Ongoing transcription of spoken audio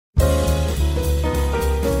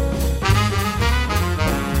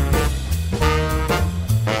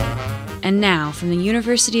And now, from the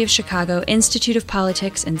University of Chicago Institute of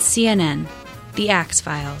Politics and CNN, The Axe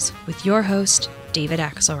Files, with your host, David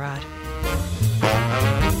Axelrod.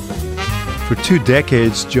 For 2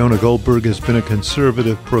 decades, Jonah Goldberg has been a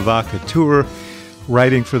conservative provocateur,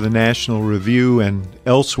 writing for the National Review and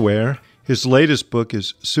elsewhere. His latest book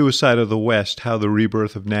is Suicide of the West: How the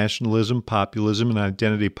Rebirth of Nationalism, Populism, and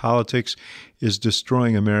Identity Politics is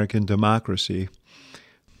Destroying American Democracy.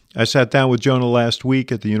 I sat down with Jonah last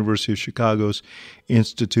week at the University of Chicago's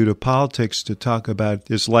Institute of Politics to talk about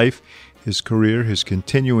his life, his career, his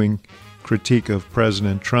continuing critique of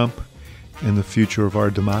President Trump, and the future of our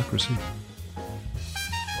democracy.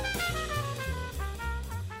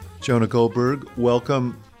 Jonah Goldberg,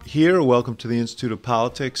 welcome here. Welcome to the Institute of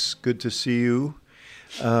Politics. Good to see you.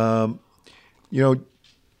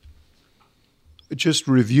 Just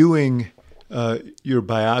reviewing your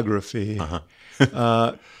biography,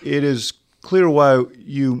 it is clear why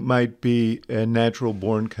you might be a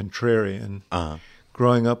natural-born contrarian.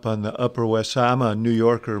 Growing up on the Upper West Side, I'm a New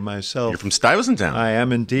Yorker myself. You're from Stuyvesant Town. I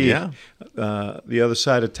am indeed. Yeah. The other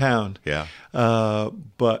side of town. Yeah.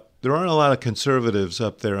 But there aren't a lot of conservatives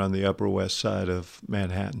up there on the Upper West Side of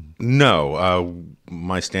Manhattan. No.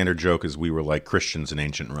 My standard joke is we were like Christians in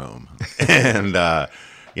ancient Rome. And,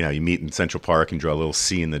 you meet in Central Park and draw a little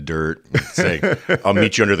C in the dirt and say, I'll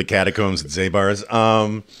meet you under the catacombs at Zabar's.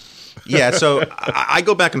 So I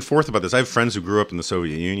go back and forth about this. I have friends who grew up in the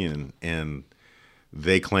Soviet Union, and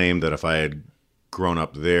they claim that if I had grown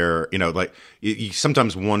up there, you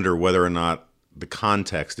sometimes wonder whether or not the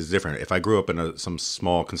context is different. If I grew up in some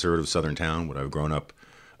small conservative southern town, would I have grown up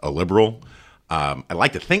a liberal? I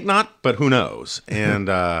like to think not, but who knows? And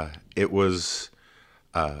it was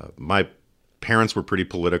my parents were pretty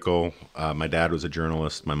political. My dad was a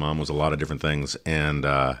journalist. My mom was a lot of different things, and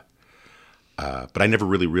but I never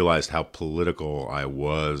really realized how political I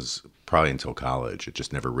was. Probably until college. It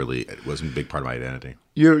just it wasn't a big part of my identity.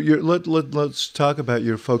 Let's talk about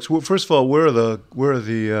your folks. Well, first of all, where are the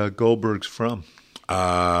Goldbergs from?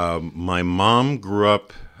 My mom grew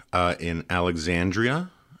up in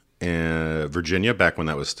Alexandria, Virginia, back when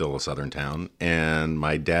that was still a southern town. And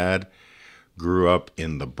my dad grew up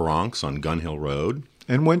in the Bronx on Gun Hill Road.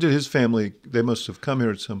 And when did his family, they must have come here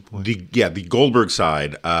at some point. The Goldberg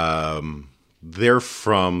side, they're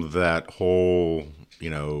from that whole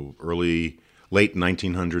late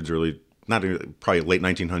 1900s, probably late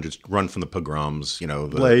 1900s, run from the pogroms,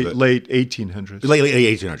 late 1800s. Late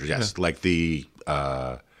 1800s, yes. Yeah. Like the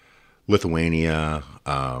Lithuania,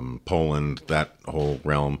 Poland, that whole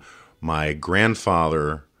realm. My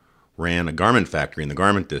grandfather ran a garment factory in the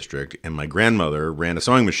garment district, and my grandmother ran a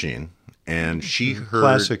sewing machine. And she heard...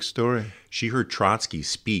 Classic story. She heard Trotsky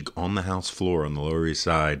speak on the House floor on the Lower East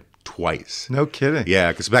Side twice. No kidding.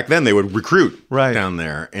 Yeah, because back then they would recruit right down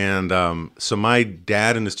there. And so my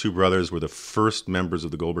dad and his 2 brothers were the first members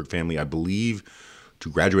of the Goldberg family, I believe, to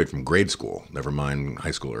graduate from grade school, never mind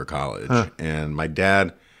high school or college. And my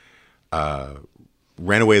dad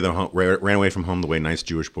ran away from home the way nice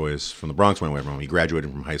Jewish boys from the Bronx ran away from home. He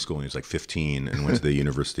graduated from high school when he was like 15 and went to the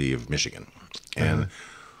University of Michigan. And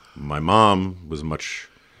my mom was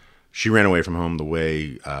she ran away from home the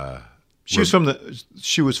way... She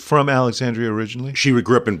was from Alexandria originally? She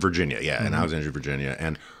grew up in Virginia, in Alexandria, Virginia.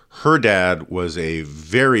 And her dad was a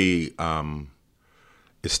very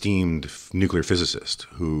esteemed nuclear physicist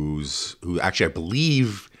who actually, I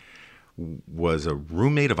believe, was a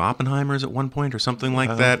roommate of Oppenheimer's at one point or something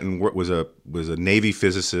like that, and was a Navy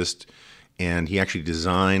physicist. And he actually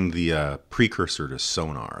designed the precursor to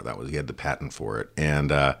sonar. He had the patent for it.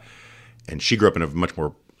 And she grew up in a much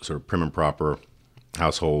more sort of prim and proper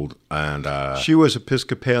household, and she was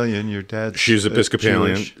Episcopalian. Your dad? She was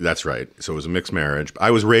Episcopalian. Jewish. That's right. So it was a mixed marriage.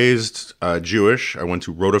 I was raised Jewish. I went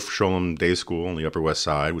to Rodef Sholem Day School on the Upper West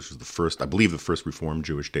Side, which was the first Reformed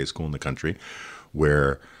Jewish day school in the country,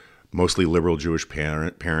 where mostly liberal Jewish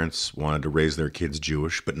parents wanted to raise their kids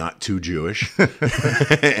Jewish, but not too Jewish,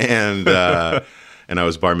 and I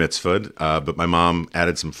was bar mitzvahed. But my mom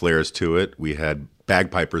added some flares to it. We had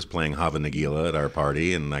bagpipers playing Hava Nagila at our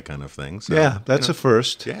party and that kind of thing. So, yeah, that's a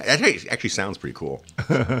first. Yeah, it actually sounds pretty cool.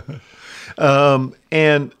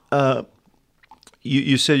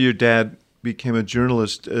 You said your dad became a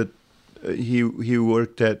journalist. He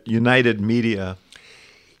worked at United Media.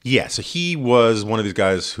 Yeah, so he was one of these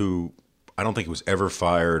guys who I don't think he was ever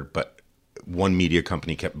fired, but one media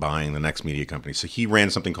company kept buying the next media company. So he ran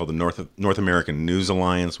something called the North American News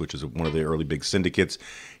Alliance, which is one of the early big syndicates.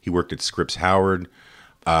 He worked at Scripps Howard.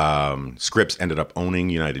 Scripps ended up owning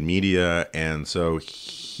United Media, and so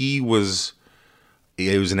he was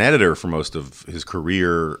he was an editor for most of his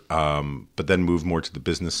career, but then moved more to the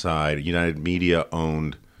business side. United Media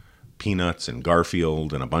owned Peanuts and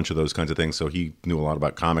Garfield and a bunch of those kinds of things, so he knew a lot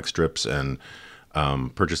about comic strips and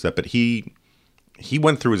purchased that. But he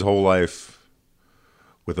went through his whole life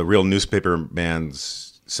with a real newspaper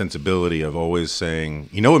man's sensibility of always saying,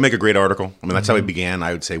 you know what would make a great article? I mean, that's how he began,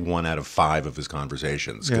 I would say, 1 out of 5 of his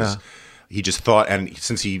conversations. Because he just thought, and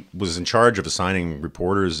since he was in charge of assigning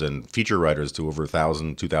reporters and feature writers to over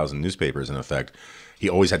 1,000, 2,000 newspapers, in effect, he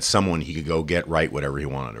always had someone he could go get write whatever he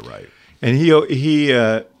wanted to write. And he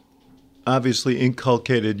obviously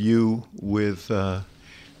inculcated you with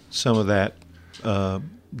some of that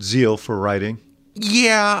zeal for writing.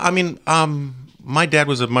 Yeah, I mean, my dad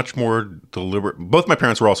was a much more deliberate. Both my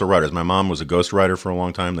parents were also writers. My mom was a ghostwriter for a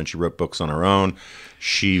long time. Then she wrote books on her own.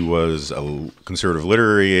 She was a conservative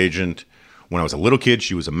literary agent. When I was a little kid,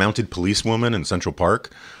 she was a mounted policewoman in Central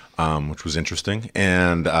Park, which was interesting.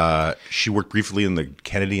 And she worked briefly in the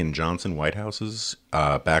Kennedy and Johnson White Houses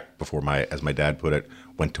back before as my dad put it,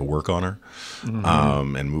 went to work on her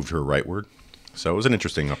and moved her rightward. So it was an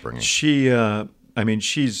interesting upbringing. She's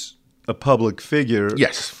a public figure.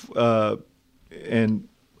 Yes. And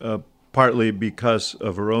partly because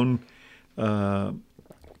of her own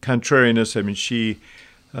contrariness. I mean, she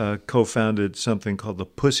co-founded something called the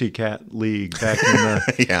Pussycat League back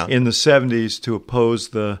in the 70s to oppose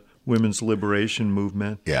the women's liberation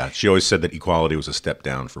movement. Yeah, she always said that equality was a step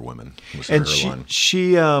down for women. And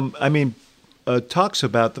she talks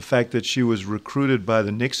about the fact that she was recruited by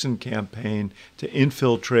the Nixon campaign to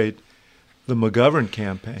infiltrate the McGovern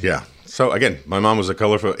campaign. Yeah. So again, my mom is a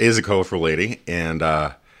colorful lady, and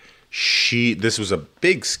this was a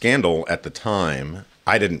big scandal at the time.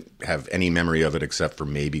 I didn't have any memory of it except for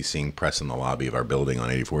maybe seeing press in the lobby of our building on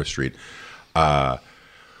 84th Street.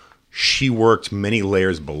 She worked many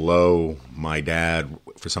layers below my dad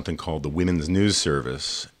for something called the Women's News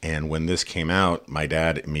Service. And when this came out, my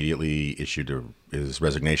dad immediately issued his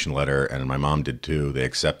resignation letter, and my mom did too. They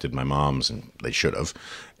accepted my mom's, and they should have,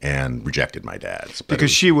 and rejected my dad's.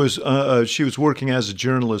 Because she was working as a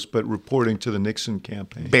journalist, but reporting to the Nixon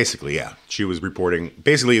campaign. Basically, yeah. She was reporting.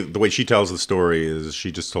 Basically, the way she tells the story is she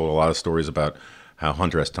just told a lot of stories about how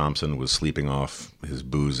Hunter S. Thompson was sleeping off his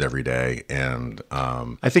booze every day, and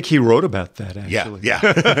I think he wrote about that actually.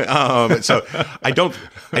 Yeah. So I don't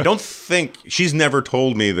think she's never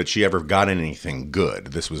told me that she ever got anything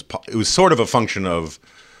good. It was sort of a function of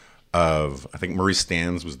I think Maurice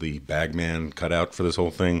Stans was the bagman cutout for this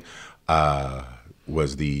whole thing.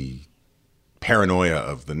 Was the paranoia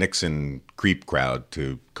of the Nixon creep crowd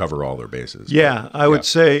to cover all their bases. Yeah, I would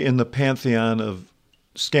say in the pantheon of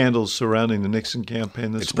scandals surrounding the Nixon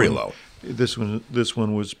campaign, it's pretty low. This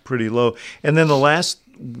one was pretty low. And then the last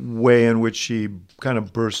way in which she kind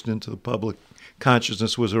of burst into the public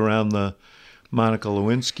consciousness was around the Monica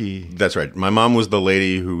Lewinsky. That's right. My mom was the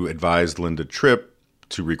lady who advised Linda Tripp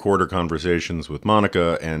to record her conversations with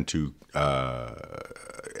Monica and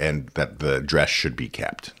that the dress should be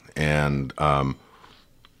kept. And I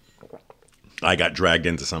got dragged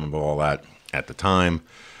into some of all that at the time.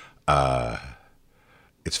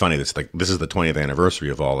 It's funny, this is the 20th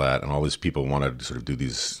anniversary of all that, and all these people wanted to sort of do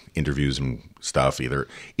these interviews and stuff, either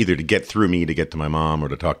to get through me to get to my mom or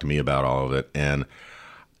to talk to me about all of it. And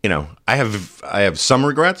I have some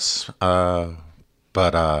regrets, but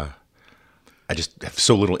I just have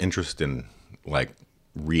so little interest in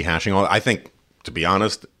rehashing all. I think, to be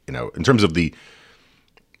honest, in terms of the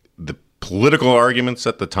political arguments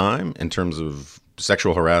at the time, in terms of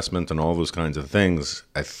sexual harassment and all those kinds of things,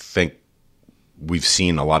 I think we've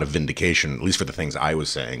seen a lot of vindication, at least for the things I was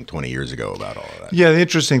saying 20 years ago about all of that. Yeah, the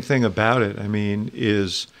interesting thing about it,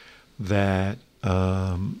 is that,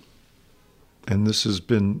 and this has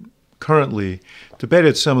been currently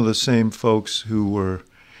debated, some of the same folks who were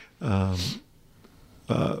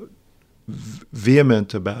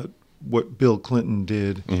vehement about what Bill Clinton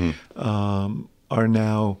did are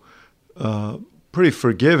now pretty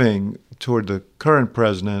forgiving toward the current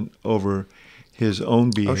president over his own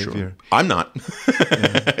behavior. Oh, sure. I'm not.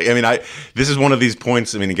 Yeah. This is one of these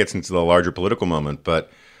points. It gets into the larger political moment,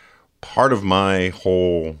 but part of my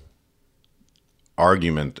whole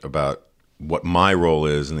argument about what my role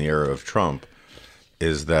is in the era of Trump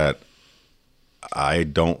is that I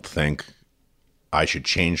don't think I should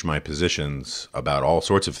change my positions about all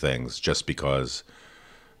sorts of things just because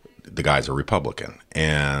the guy's a Republican.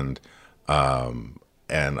 And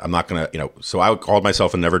I'm not going to, so I called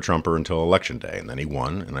myself a never Trumper until Election Day, and then he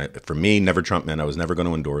won. And for me, never Trump meant I was never going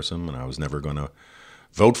to endorse him, and I was never going to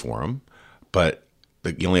vote for him. But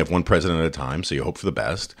you only have one president at a time, so you hope for the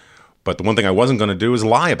best. But the one thing I wasn't going to do is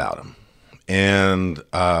lie about him. And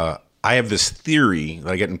I have this theory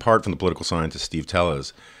that I get in part from the political scientist Steve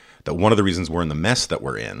Tellez, that one of the reasons we're in the mess that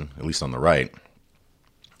we're in, at least on the right,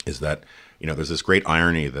 is that, there's this great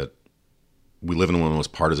irony that we live in one of the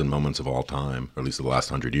most partisan moments of all time, or at least of the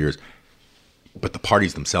last 100 years, but the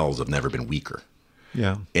parties themselves have never been weaker.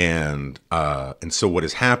 Yeah. And so what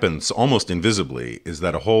has happened, almost invisibly, is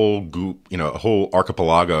that a whole group, a whole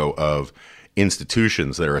archipelago of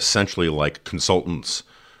institutions that are essentially like consultants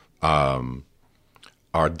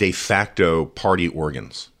are de facto party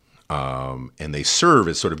organs. And they serve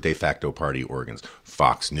as sort of de facto party organs.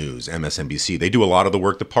 Fox News, MSNBC, they do a lot of the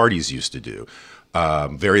work the parties used to do.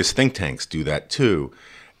 Various think tanks do that too.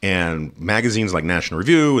 And magazines like National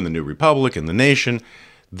Review and the New Republic and The Nation,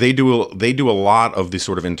 they do a lot of the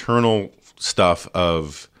sort of internal stuff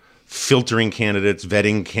of filtering candidates,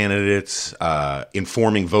 vetting candidates,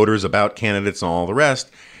 informing voters about candidates and all the rest.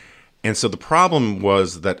 And so the problem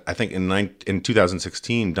was that I think in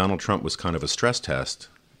 2016, Donald Trump was kind of a stress test.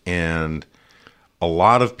 And a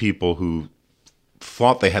lot of people who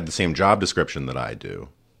thought they had the same job description that I do,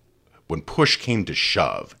 when push came to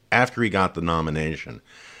shove, after he got the nomination,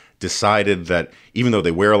 decided that even though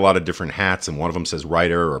they wear a lot of different hats and one of them says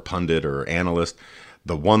writer or pundit or analyst,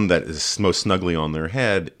 the one that is most snugly on their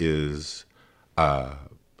head is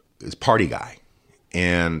party guy.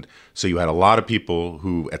 And so you had a lot of people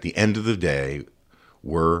who, at the end of the day,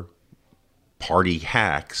 were party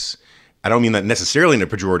hacks. I don't mean that necessarily in a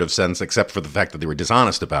pejorative sense, except for the fact that they were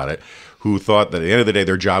dishonest about it, who thought that at the end of the day,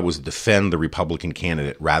 their job was to defend the Republican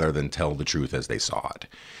candidate rather than tell the truth as they saw it.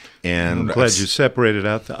 And I'm glad you separated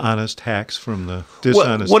out the honest hacks from the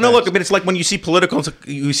dishonest Well, no, hacks. look, it's like when you see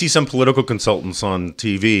some political consultants on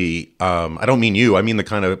TV. I don't mean you. I mean the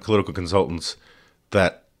kind of political consultants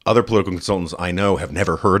that other political consultants I know have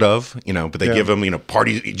never heard of, but they give them,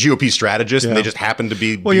 party GOP strategists, and they just happen to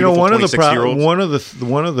be beautiful 26-year-olds.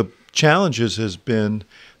 One of the challenges has been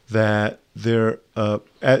that there,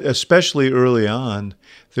 especially early on,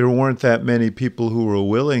 there weren't that many people who were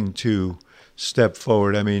willing to step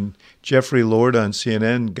forward. I mean, Jeffrey Lord on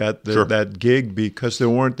CNN got that gig because there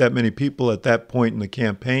weren't that many people at that point in the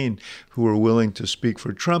campaign who were willing to speak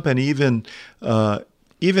for Trump. And even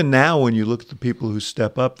now, when you look at the people who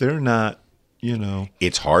step up, they're not,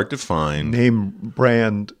 it's hard to find name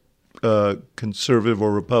brand conservative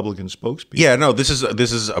or Republican spokespeople. Yeah, no, this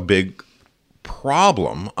is a big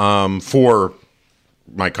problem for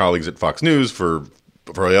my colleagues at Fox News, for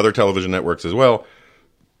the other television networks as well,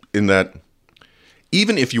 in that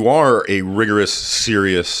even if you are a rigorous,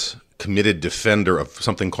 serious, committed defender of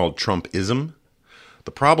something called Trumpism,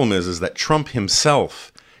 the problem is that Trump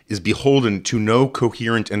himself is beholden to no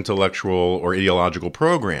coherent intellectual or ideological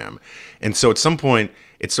program. And so at some point,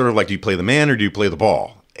 it's sort of like, do you play the man or do you play the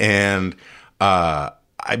ball? And I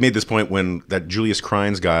made this point when that Julius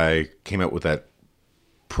Kreins guy came out with that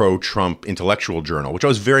pro-Trump intellectual journal, which I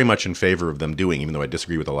was very much in favor of them doing, even though I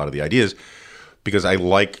disagree with a lot of the ideas, because I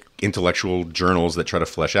like intellectual journals that try to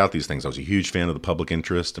flesh out these things. I was a huge fan of the Public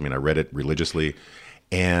Interest. I mean, I read it religiously.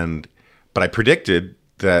 But I predicted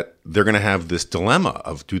that they're going to have this dilemma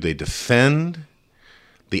of, do they defend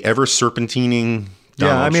the ever-serpentining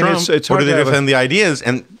Donald Trump, it's or hard do they to defend the ideas?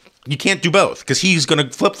 And you can't do both, because he's going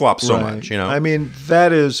to flip-flop so much, I mean,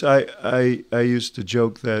 that is, I used to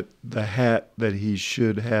joke that the hat that he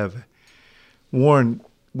should have worn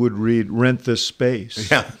would read "Rent This Space."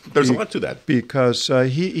 Yeah, there's a lot to that. Because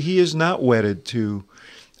he is not wedded to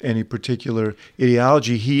any particular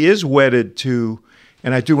ideology. He is wedded to,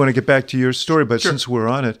 and I do want to get back to your story, but since we're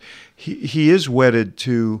on it, he is wedded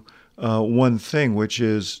to one thing, which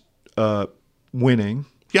is winning.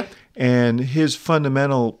 Yeah. And his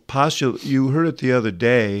fundamental postulate, you heard it the other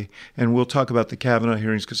day, and we'll talk about the Kavanaugh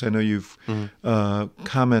hearings because I know you've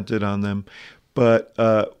commented on them. But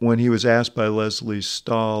when he was asked by Leslie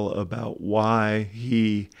Stahl about why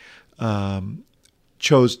he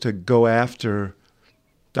chose to go after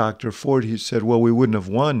Dr. Ford, he said, well, we wouldn't have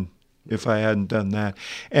won if I hadn't done that.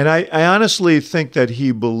 And I honestly think that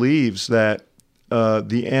he believes that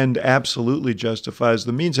the end absolutely justifies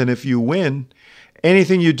the means. And if you win,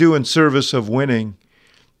 anything you do in service of winning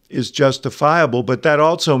is justifiable. But that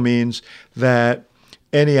also means that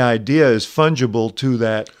any idea is fungible to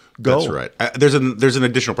that goal. That's right. There's an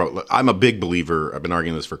additional problem. I'm a big believer, I've been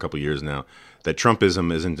arguing this for a couple of years now, that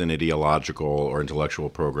Trumpism isn't an ideological or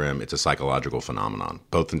intellectual program. It's a psychological phenomenon,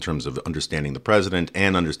 both in terms of understanding the president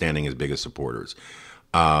and understanding his biggest supporters.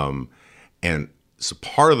 And so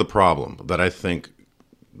part of the problem that I think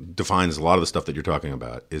defines a lot of the stuff that you're talking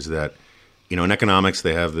about is that, in economics,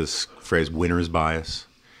 they have this phrase, winner's bias.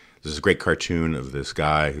 There's a great cartoon of this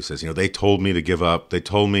guy who says, they told me to give up. They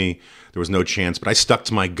told me there was no chance, but I stuck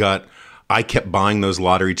to my gut. I kept buying those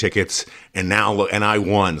lottery tickets, and now look, and I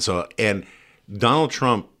won. So, and Donald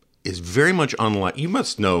Trump is very much unlike, you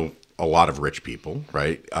must know a lot of rich people,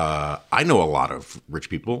 right? I know a lot of rich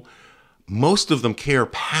people. Most of them care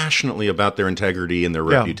passionately about their integrity and their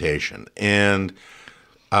reputation. And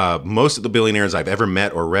most of the billionaires I've ever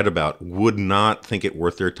met or read about would not think it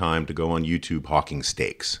worth their time to go on YouTube hawking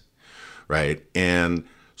steaks, right? And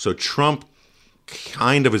so Trump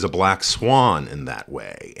kind of is a black swan in that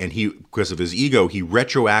way. And he, because of his ego, he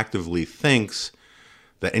retroactively thinks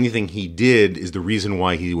that anything he did is the reason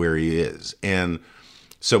why he's where he is. And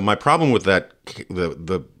so my problem with that,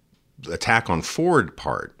 the attack on Ford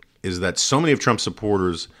part, is that so many of Trump's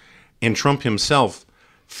supporters and Trump himself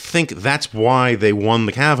think that's why they won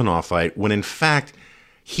the Kavanaugh fight, when in fact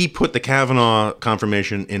he put the Kavanaugh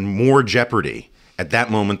confirmation in more jeopardy at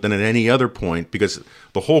that moment than at any other point, because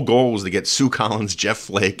the whole goal was to get Sue Collins, Jeff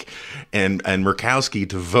Flake, and Murkowski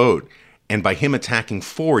to vote. And by him attacking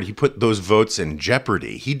Ford, he put those votes in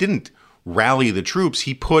jeopardy. He didn't rally the troops.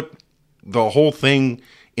 He put the whole thing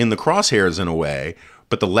in the crosshairs in a way.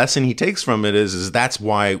 But the lesson he takes from it is that's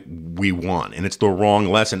why we won. And it's the wrong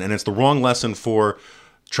lesson. And it's the wrong lesson for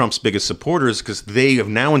Trump's biggest supporters, because they have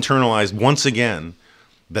now internalized once again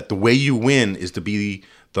that the way you win is to be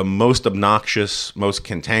the most obnoxious, most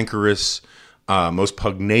cantankerous, most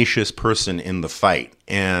pugnacious person in the fight.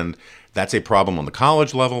 And that's a problem on the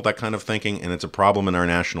college level, that kind of thinking, and it's a problem in our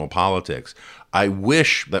national politics. I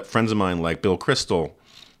wish that friends of mine like Bill Kristol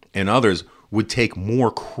and others would take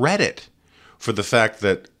more credit for the fact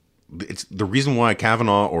that it's the reason why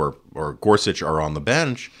Kavanaugh or Gorsuch are on the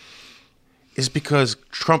bench is because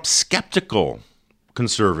Trump's skeptical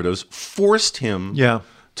conservatives forced him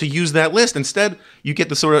to use that list. Instead, you get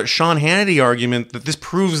the sort of Sean Hannity argument that this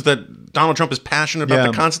proves that Donald Trump is passionate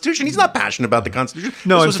about the Constitution. He's not passionate about the Constitution.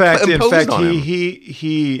 No, this in fact, he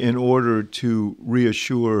he, in order to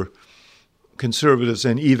reassure conservatives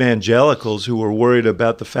and evangelicals who were worried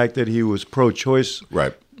about the fact that he was pro-choice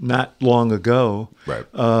not long ago,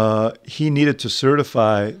 he needed to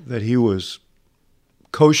certify that he was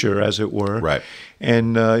kosher, as it were. Right.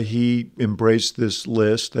 And he embraced this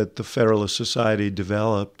list that the Federalist Society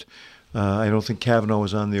developed. I don't think Kavanaugh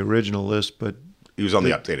was on the original list, but he was on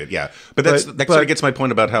the updated, But that sort of gets my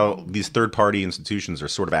point about how these third-party institutions are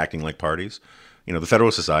sort of acting like parties. The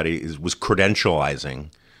Federalist Society was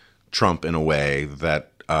credentializing Trump in a way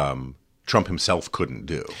that Trump himself couldn't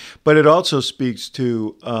do. But it also speaks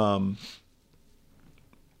to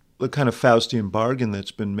the kind of Faustian bargain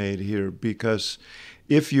that's been made here, because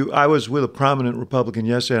I was with a prominent Republican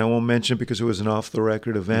yesterday, and I won't mention it because it was an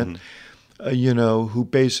off-the-record event, who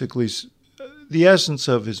basically, the essence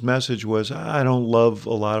of his message was, I don't love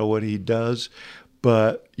a lot of what he does,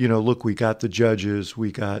 but, look, we got the judges,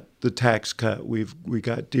 we got the tax cut, we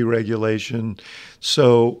got deregulation,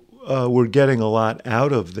 so we're getting a lot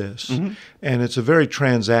out of this. And it's a very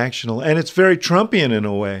transactional, and it's very Trumpian in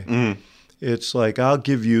a way. It's like, I'll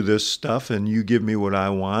give you this stuff, and you give me what I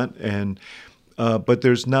want, and but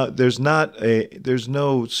there's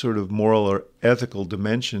no sort of moral or ethical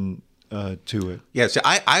dimension to it. Yeah, so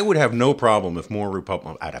I would have no problem if more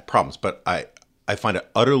Republicans, I'd have problems, but I find it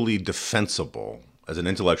utterly defensible as an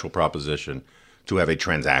intellectual proposition to have a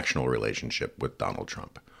transactional relationship with Donald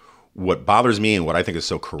Trump. What bothers me and what I think is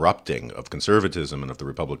so corrupting of conservatism and of the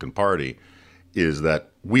Republican Party is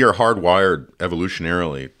that we are hardwired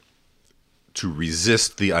evolutionarily to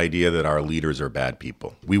resist the idea that our leaders are bad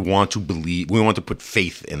people. We want to put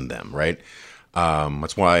faith in them, right?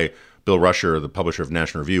 That's why Bill Rusher, the publisher of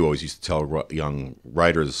National Review, always used to tell young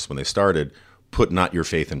writers when they started, put not your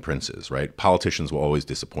faith in princes, right? Politicians will always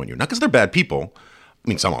disappoint you. Not because they're bad people. I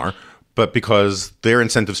mean, some are. But because their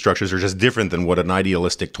incentive structures are just different than what an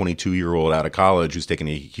idealistic 22-year-old out of college who's taken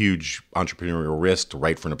a huge entrepreneurial risk to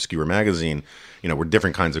write for an obscure magazine, we're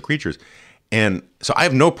different kinds of creatures. And so I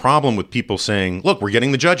have no problem with people saying, look, we're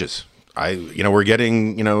getting the judges. We're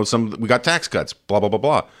getting, we got tax cuts, blah, blah, blah,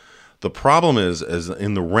 blah. The problem is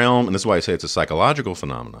in the realm, and this is why I say it's a psychological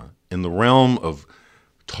phenomenon, in the realm of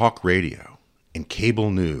talk radio and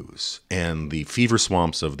cable news and the fever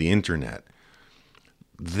swamps of the internet,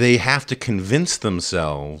 they have to convince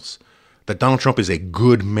themselves that Donald Trump is a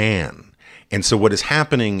good man. And so what is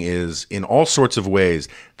happening is, in all sorts of ways,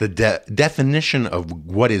 the definition of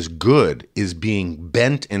what is good is being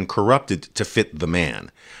bent and corrupted to fit the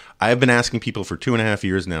man. I have been asking people for 2.5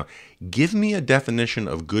 years now, give me a definition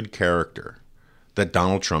of good character that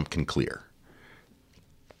Donald Trump can clear.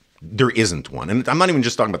 There isn't one. And I'm not even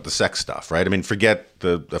just talking about the sex stuff, right? I mean, forget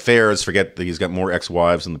the affairs, forget that he's got more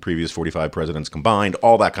ex-wives than the previous 45 presidents combined,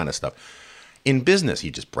 all that kind of stuff. In business,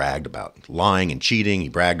 he just bragged about lying and cheating. He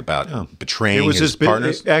bragged about betraying his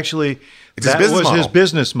partners. Actually, it's that his was model. his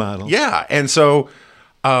business model. Yeah. And so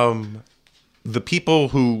the people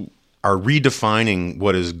who are redefining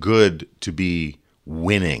what is good to be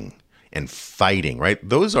winning and fighting, right?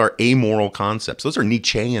 Those are amoral concepts. Those are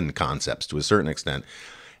Nietzschean concepts to a certain extent.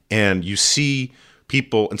 And you see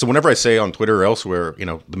people, and so whenever I say on Twitter or elsewhere,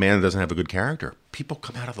 the man doesn't have a good character, people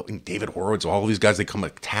come out of David Horowitz, all of these guys, they come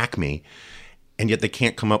attack me, and yet they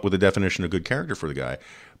can't come up with a definition of good character for the guy.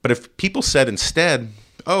 But if people said instead,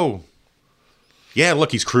 oh, yeah,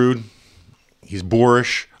 look, he's crude, he's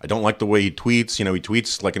boorish, I don't like the way he tweets, he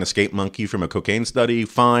tweets like an escaped monkey from a cocaine study,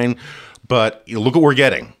 fine, but look what we're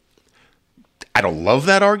getting. I don't love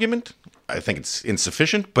that argument. I think it's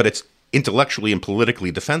insufficient, but it's intellectually and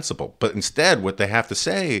politically defensible. But instead, what they have to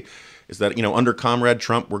say is that, under Comrade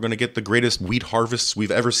Trump, we're going to get the greatest wheat harvests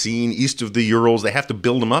we've ever seen east of the Urals. They have to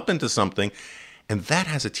build them up into something. And that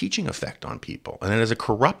has a teaching effect on people. And it has a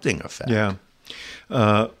corrupting effect. Yeah.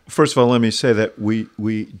 First of all, let me say that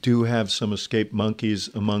we do have some escaped monkeys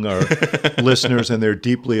among our listeners, and they're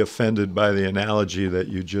deeply offended by the analogy that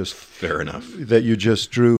you just Fair enough. That you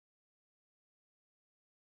just drew.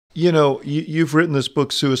 You've written this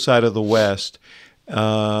book, Suicide of the West,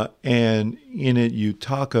 and in it you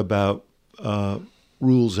talk about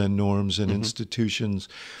rules and norms and institutions.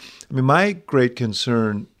 I mean, my great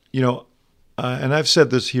concern, and I've said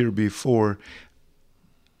this here before,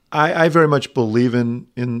 I very much believe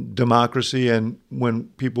in democracy, and when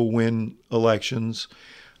people win elections,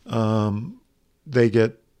 they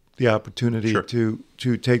get the opportunity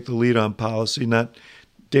to take the lead on policy, not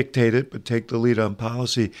dictate it, but take the lead on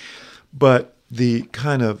policy. But the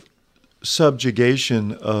kind of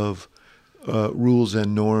subjugation of rules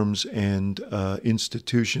and norms and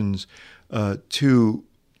institutions to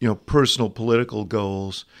personal political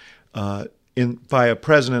goals by a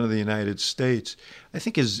president of the United States, I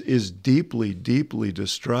think is deeply, deeply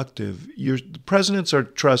destructive. The presidents are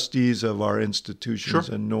trustees of our institutions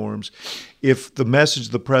and norms. If the message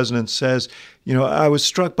the president says, I was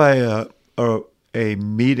struck by a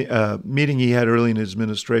meeting he had early in his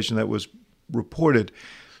administration that was reported,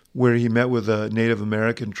 where he met with a Native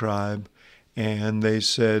American tribe, and they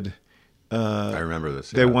said I remember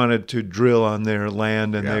this. They wanted to drill on their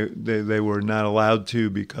land, and they were not allowed to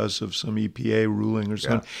because of some EPA ruling or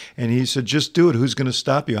something. And he said, "Just do it. Who's going to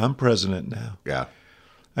stop you? I'm president now." Yeah.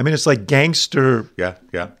 I mean, it's like gangster.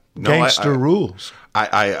 Gangster rules.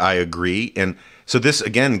 I agree, and so this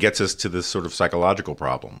again gets us to this sort of psychological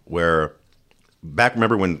problem where.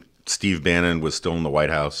 Remember when Steve Bannon was still in the White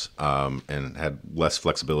House and had less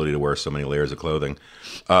flexibility to wear so many layers of clothing?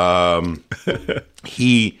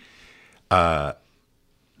 He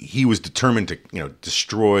was determined to,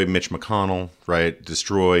 destroy Mitch McConnell, right?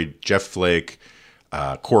 Destroy Jeff Flake,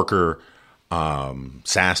 Corker,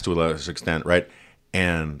 Sass to a lesser extent, right?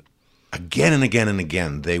 And again and again and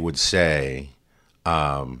again, they would say,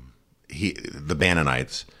 the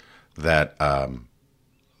Bannonites, that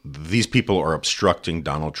these people are obstructing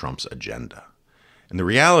Donald Trump's agenda. And the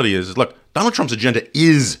reality is, look, Donald Trump's agenda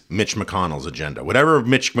is Mitch McConnell's agenda. Whatever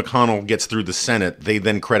Mitch McConnell gets through the Senate, they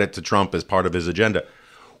then credit to Trump as part of his agenda.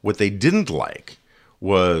 What they didn't like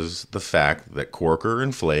was the fact that Corker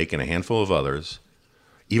and Flake and a handful of others,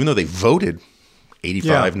 even though they voted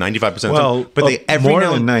 85, 95% of the time, but they every more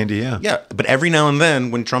now than and 90, yeah. Yeah, but every now and then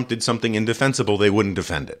when Trump did something indefensible, they wouldn't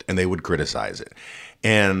defend it and they would criticize it.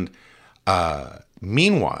 And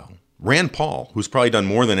meanwhile, Rand Paul, who's probably done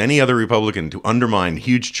more than any other Republican to undermine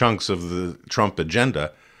huge chunks of the Trump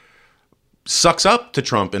agenda, sucks up to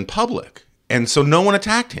Trump in public, and so no one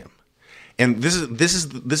attacked him. And this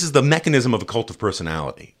is the mechanism of a cult of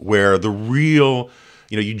personality, where the real,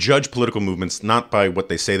 you judge political movements not by what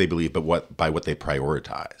they say they believe, but by what they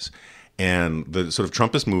prioritize. And the sort of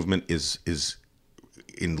Trumpist movement is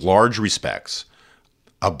in large respects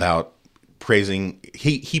about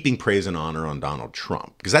heaping praise and honor on Donald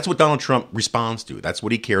Trump, because that's what Donald Trump responds to. That's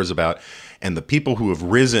what he cares about. And the people who have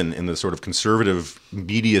risen in the sort of conservative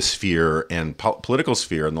media sphere and political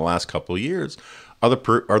sphere in the last couple of years are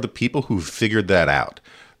the people who've figured that out.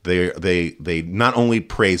 They not only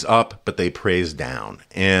praise up, but they praise down.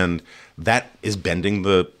 And that is bending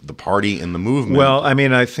the party and the movement. Well, I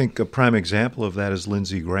mean, I think a prime example of that is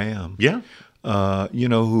Lindsey Graham. Yeah.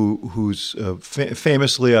 Who's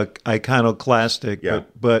famously iconoclastic,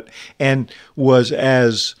 but was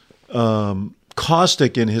as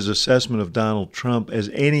caustic in his assessment of Donald Trump as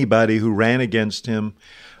anybody who ran against him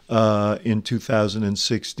in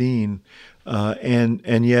 2016,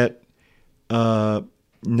 and yet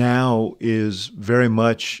now is very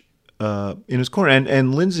much in his corner.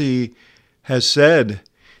 And Lindsey has said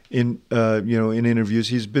in in interviews,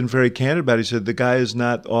 he's been very candid about it. He said the guy is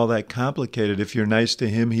not all that complicated. If you're nice to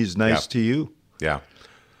him, he's nice to you. Yeah.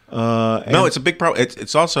 No, it's a big problem.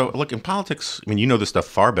 It's also, look, in politics, I mean, you know this stuff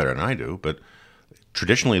far better than I do, but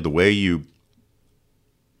traditionally the way you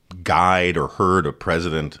guide or herd a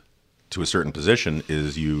president to a certain position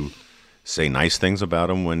is you say nice things about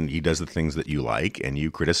him when he does the things that you like, and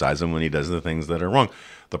you criticize him when he does the things that are wrong.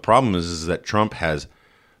 The problem is that Trump has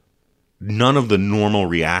none of the normal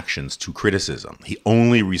reactions to criticism. He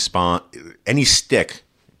only any stick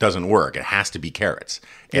doesn't work. It has to be carrots.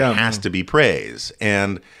 It has to be praise.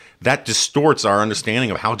 And that distorts our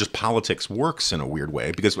understanding of how just politics works in a weird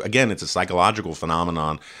way, because, again, it's a psychological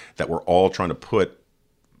phenomenon that we're all trying to put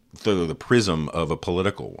through the prism of a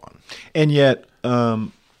political one. And yet,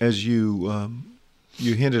 as you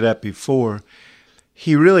hinted at before,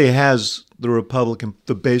 he really has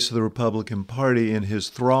the base of the Republican Party in his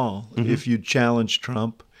thrall. Mm-hmm. If you challenge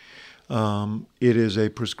Trump, it is a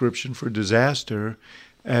prescription for disaster,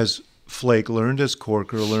 as Flake learned, as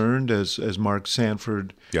Corker learned, as Mark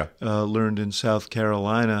Sanford learned in South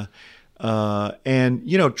Carolina.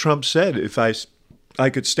 And, Trump said, if I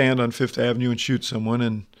could stand on Fifth Avenue and shoot someone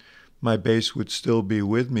and my base would still be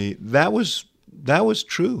with me. That was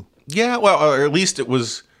true. Yeah, well, or at least it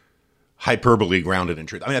was hyperbole grounded in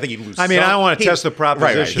truth. I mean, I think he'd lose I don't want to test the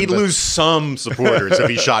proposition. Right. He'd lose some supporters if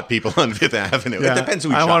he shot people on Fifth Avenue. Yeah, it depends who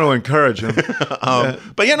he shot. I want to encourage him.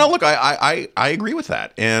 But look, I agree with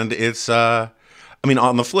that. And it's, on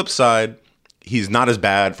the flip side, he's not as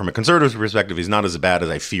bad, from a conservative perspective, he's not as bad as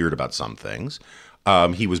I feared about some things.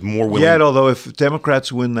 He was more willing. Yet, although if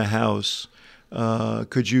Democrats win the House,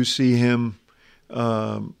 could you see him,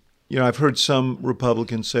 I've heard some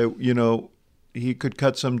Republicans say, he could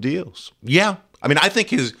cut some deals. Yeah. I mean, I think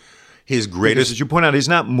his greatest... Because, as you point out, he's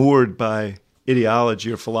not moored by ideology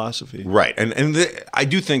or philosophy. Right. And I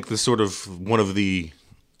do think the sort of one of the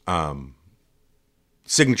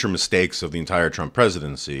signature mistakes of the entire Trump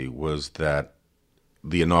presidency was that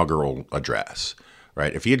the inaugural address,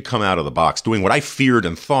 right? If he had come out of the box doing what I feared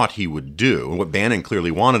and thought he would do, and what Bannon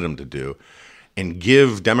clearly wanted him to do, and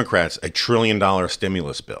give Democrats $1 trillion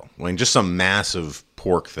stimulus bill, just some massive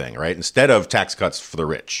pork thing, right? Instead of tax cuts for the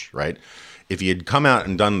rich, right? If he had come out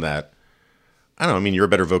and done that, I don't know, you're a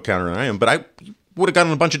better vote counter than I am, but I would have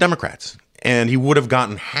gotten a bunch of Democrats, and he would have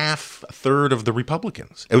gotten a third of the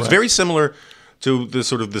Republicans. It was very similar to the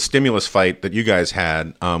sort of the stimulus fight that you guys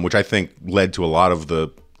had, which I think led to a lot of the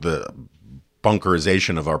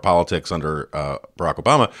bunkerization of our politics under Barack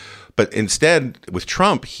Obama. But instead, with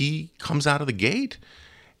Trump, he comes out of the gate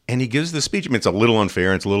and he gives the speech. It's a little unfair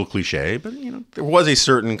and it's a little cliche, but there was a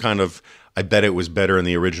certain kind of, I bet it was better in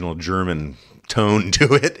the original German tone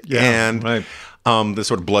to it, and the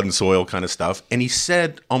sort of blood and soil kind of stuff. And he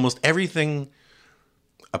said almost everything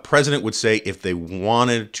a president would say if they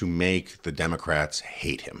wanted to make the Democrats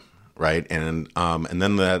hate him, right? And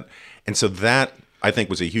so that, I think,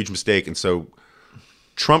 was a huge mistake. And so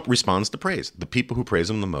Trump responds to praise. The people who praise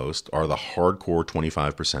him the most are the hardcore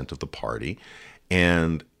 25% of the party.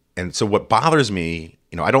 And so what bothers me,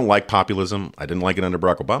 I don't like populism. I didn't like it under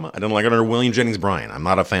Barack Obama. I didn't like it under William Jennings Bryan. I'm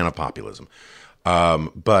not a fan of populism.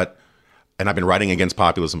 And I've been writing against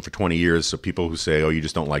populism for 20 years, so people who say, oh, you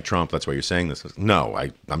just don't like Trump, that's why you're saying this. No,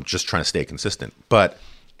 I'm just trying to stay consistent. But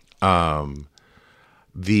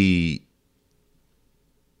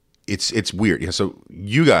it's weird. So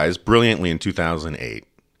you guys, brilliantly in 2008,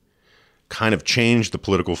 kind of changed the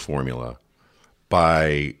political formula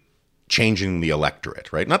by changing the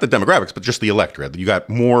electorate, right? Not the demographics, but just the electorate. You got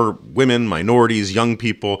more women, minorities, young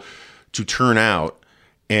people to turn out.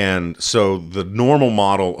 And so the normal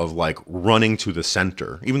model of running to the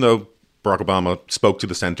center, even though Barack Obama spoke to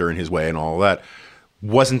the center in his way and all of that,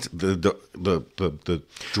 wasn't the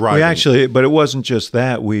driving. But it wasn't just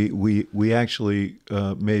that. We actually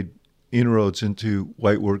made inroads into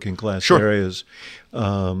white working class areas.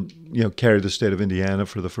 Carried the state of Indiana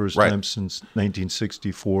for the first time since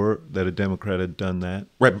 1964 that a Democrat had done that.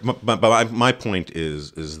 Right. But my point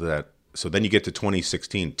is that. So then you get to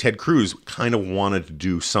 2016. Ted Cruz kind of wanted to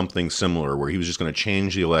do something similar where he was just going to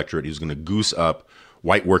change the electorate. He was going to goose up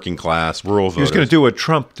white working class, rural voters. He was going to do what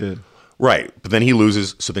Trump did. Right. But then he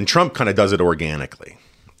loses. So then Trump kind of does it organically.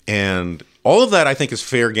 And all of that, I think, is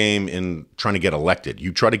fair game in trying to get elected.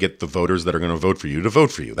 You try to get the voters that are going to vote for you to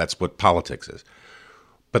vote for you. That's what politics is.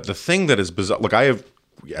 But the thing that is bizarre, look, I have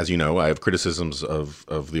as you know, I have criticisms of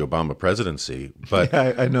the Obama presidency, but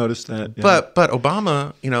Yeah, I noticed that. Yeah. but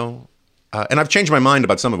Obama, and I've changed my mind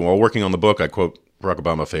about some of them. While working on the book, I quote Barack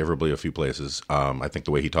Obama favorably a few places. I think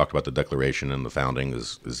the way he talked about the Declaration and the founding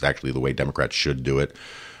is actually the way Democrats should do it.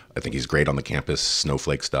 I think he's great on the campus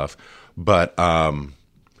snowflake stuff. But, Barack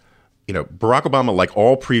Obama, like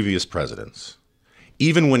all previous presidents,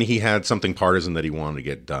 even when he had something partisan that he wanted to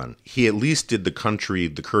get done, he at least did the country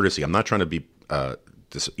the courtesy. I'm not trying to be,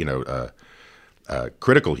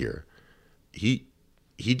 critical here. He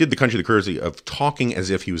did the country the courtesy of talking as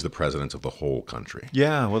if he was the president of the whole country.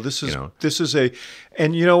 Yeah, well, this is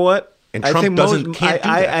and you know what? And Trump can't do that.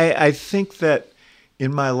 I think that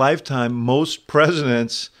in my lifetime, most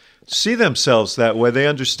presidents see themselves that way. They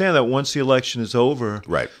understand that once the election is over.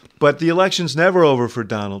 Right. But the election's never over for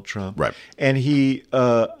Donald Trump. Right. And he,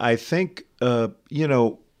 I think,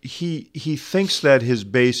 he thinks that his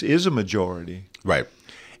base is a majority. Right.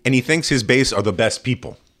 And he thinks his base are the best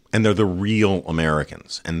people. And they're the real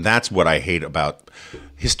Americans. And that's what I hate about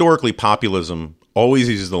historically populism always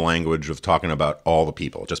uses the language of talking about all the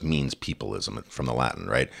people. It just means peopleism from the Latin,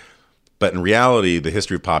 right? But in reality, the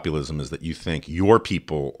history of populism is that you think your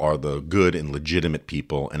people are the good and legitimate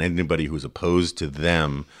people, and anybody who's opposed to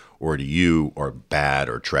them or to you are bad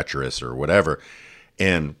or treacherous or whatever.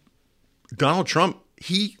 And Donald Trump,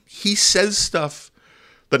 he says stuff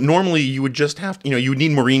that normally you would just have, you would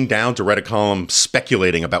need Maureen Dowd to write a column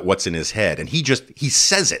speculating about what's in his head. And he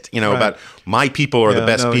says it, right. About my people are the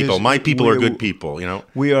best people. My people are good people,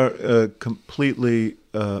 We are completely,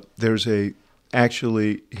 there's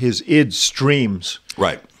actually his id streams.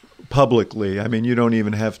 Right. Publicly. I mean, you don't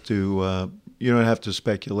even have to,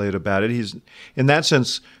 speculate about it. In that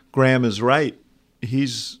sense, Graham is right.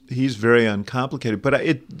 He's very uncomplicated. But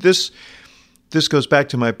this goes back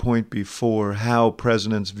to my point before, how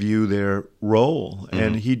presidents view their role. Mm-hmm.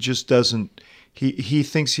 And he just doesn't, he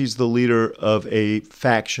thinks he's the leader of a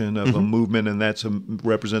faction, of a movement, and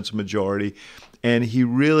represents a majority. And he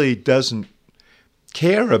really doesn't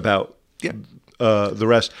care about the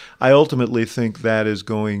rest. I ultimately think that is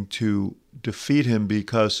going to defeat him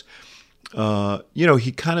because,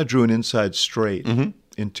 he kind of drew an inside straight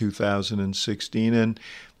in 2016. And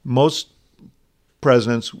most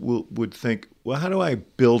presidents would think, well, how do I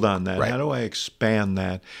build on that? Right. How do I expand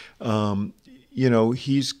that?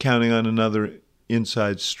 He's counting on another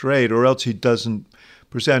inside straight, or else he doesn't.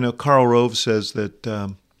 I know Karl Rove says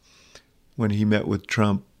that when he met with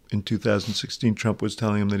Trump in 2016, Trump was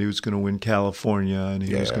telling him that he was going to win California and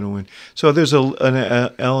he was going to win. So there's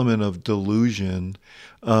an element of delusion.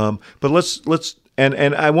 But let's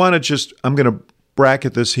and I want to I'm going to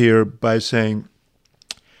bracket this here by saying,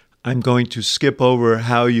 I'm going to skip over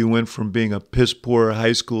how you went from being a piss poor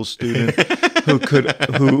high school student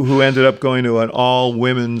who ended up going to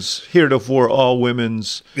heretofore all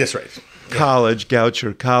women's That's right. college,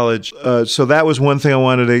 Goucher College. So that was one thing I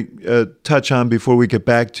wanted to touch on before we get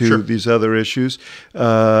back to these other issues.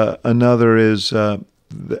 Another is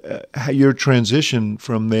your transition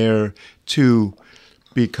from there to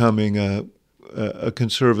becoming a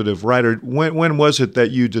conservative writer. When was it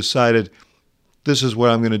that you decided, this is what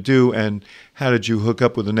I'm going to do, and how did you hook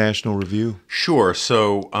up with the National Review? Sure.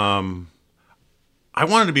 So I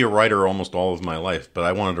wanted to be a writer almost all of my life, but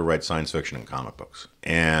I wanted to write science fiction and comic books.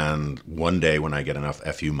 And one day when I get enough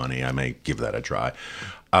FU money, I may give that a try.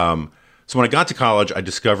 So when I got to college, I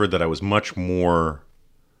discovered that I was much more,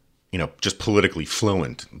 just politically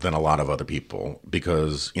fluent than a lot of other people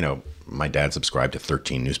because, my dad subscribed to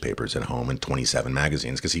 13 newspapers at home and 27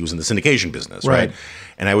 magazines because he was in the syndication business, right?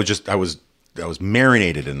 And I was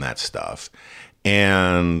marinated in that stuff,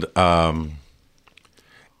 and so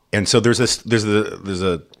there's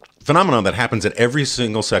a phenomenon that happens at every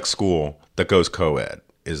single sex school that goes co-ed,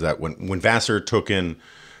 is that when Vassar took in,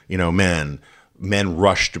 men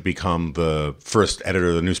rush to become the first editor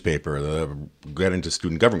of the newspaper, get into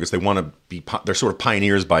student government because they want to be, they're sort of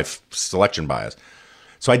pioneers by selection bias.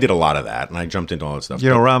 So I did a lot of that, and I jumped into all that stuff.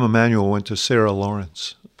 Rahm Emanuel went to Sarah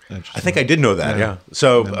Lawrence. I think I did know that, yeah.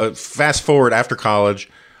 So fast forward, after college,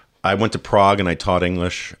 I went to Prague and I taught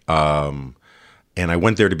English. And I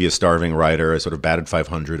went there to be a starving writer. I sort of batted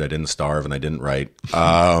 500. I didn't starve and I didn't write.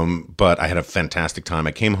 But I had a fantastic time.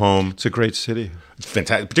 I came home. It's a great city. It's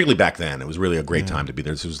fantastic, particularly back then. It was really a great time to be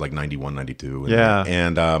there. This was like 91, 92.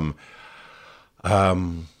 And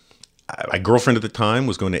my girlfriend at the time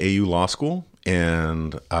was going to AU Law School.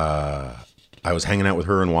 And I was hanging out with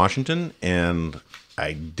her in Washington. And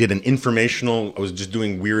I did an I was just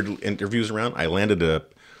doing weird interviews around. I landed a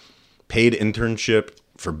paid internship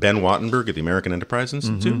for Ben Wattenberg at the American Enterprise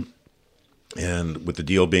Institute. And with the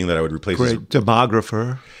deal being that I would replace Great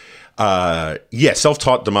demographer.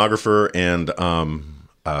 Self-taught demographer and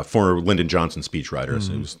former Lyndon Johnson speechwriter.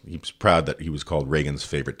 Mm-hmm. So he was proud that he was called Reagan's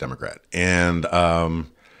favorite Democrat. And so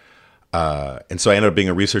I ended up being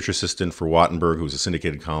a research assistant for Wattenberg, who was a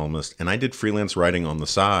syndicated columnist. And I did freelance writing on the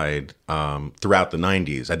side throughout the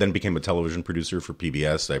 90s. I then became a television producer for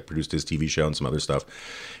PBS. I produced his TV show and some other stuff.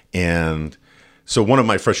 And so one of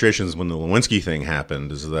my frustrations when the Lewinsky thing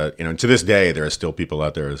happened is that, to this day, there are still people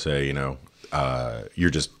out there who say, you're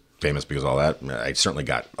just famous because of all that. I certainly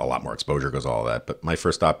got a lot more exposure because of all that. But my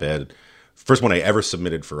first op-ed, first one I ever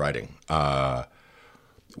submitted for writing,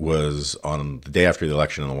 was on the day after the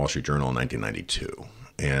election in the Wall Street Journal in 1992.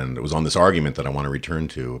 And it was on this argument that I want to return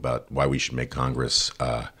to about why we should make Congress,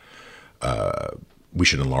 we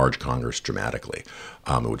should enlarge Congress dramatically.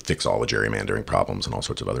 It would fix all the gerrymandering problems and all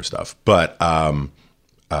sorts of other stuff. But, and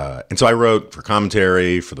so I wrote for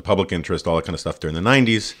commentary, for the public interest, all that kind of stuff during the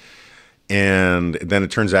 90s. And then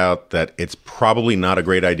it turns out that it's probably not a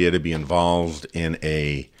great idea to be involved in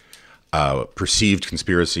a perceived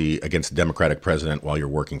conspiracy against the Democratic president while you're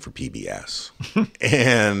working for PBS.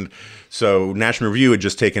 And so National Review had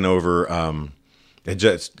just taken over, had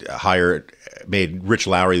just made Rich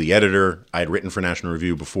Lowry the editor. I had written for National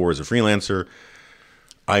Review before as a freelancer.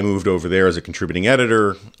 I moved over there as a contributing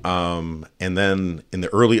editor. And then in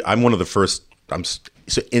the early, I'm one of the first,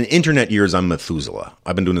 so in internet years, I'm Methuselah.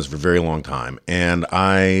 I've been doing this for a very long time. And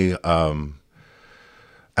I,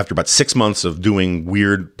 after about 6 months of doing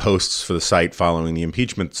weird posts for the site following the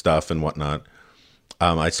impeachment stuff and whatnot,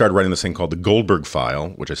 I started writing this thing called the Goldberg File,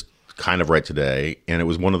 which I kind of write today. And it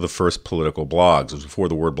was one of the first political blogs. It was before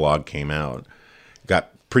the word blog came out. It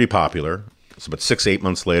got pretty popular. So about 8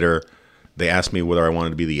 months later, they asked me whether I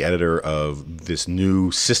wanted to be the editor of this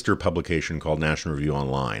new sister publication called National Review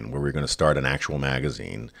Online, where we were going to start an actual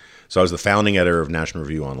magazine. So I was the founding editor of National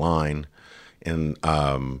Review Online. And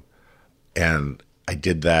I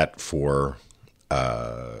did that for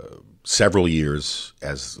several years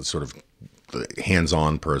as sort of the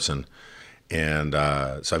hands-on person. And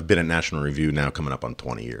so I've been at National Review now coming up on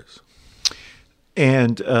 20 years.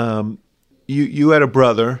 And you had a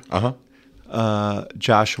brother,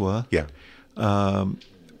 Joshua. Yeah.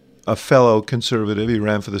 A fellow conservative. He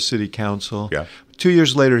ran for the city council. Yeah. 2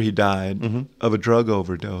 years later, he died of a drug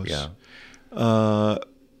overdose. Yeah.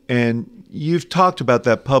 And you've talked about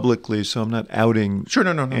that publicly, so I'm not outing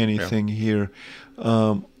anything here.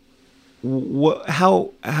 What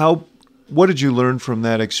did you learn from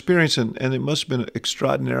that experience? And it must have been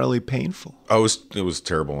extraordinarily painful. Oh, it was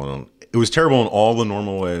terrible. It was terrible in all the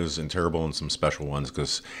normal ways and terrible in some special ones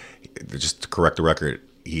because, just to correct the record,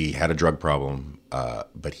 he had a drug problem,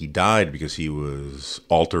 but he died because he was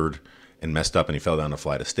altered and messed up, and he fell down a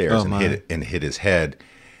flight of stairs and hit his head.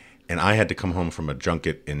 And I had to come home from a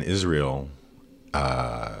junket in Israel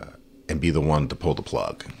and be the one to pull the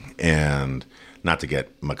plug. And not to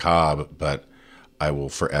get macabre, but I will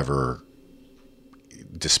forever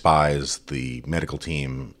despise the medical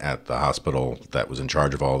team at the hospital that was in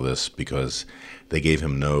charge of all this because they gave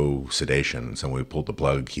him no sedation. So when we pulled the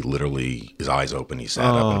plug, he literally, his eyes open, he sat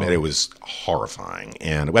up, and it was horrifying.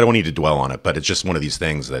 And I don't need to dwell on it, but it's just one of these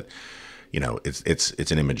things that,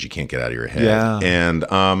 it's an image you can't get out of your head. Yeah. And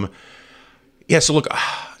so look,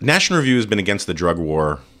 National Review has been against the drug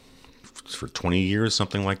war for 20 years,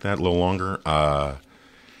 something like that, a little longer.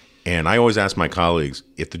 And I always ask my colleagues,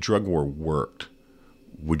 if the drug war worked,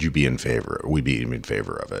 would you be in favor? We'd be in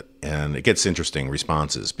favor of it. And it gets interesting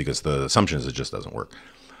responses because the assumption is it just doesn't work.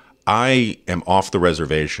 I am off the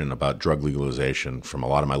reservation about drug legalization from a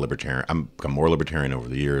lot of my libertarian. I've become more libertarian over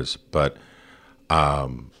the years, but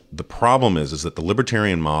the problem is that the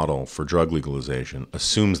libertarian model for drug legalization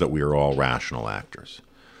assumes that we are all rational actors.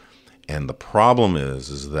 And the problem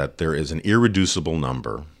is that there is an irreducible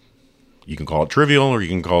number. You can call it trivial or you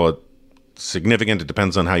can call it significant. It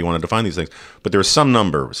depends on how you want to define these things. But there's some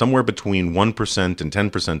number, somewhere between 1% and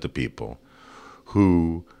 10% of people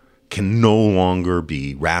who can no longer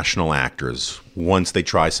be rational actors once they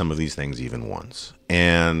try some of these things even once.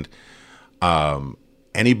 And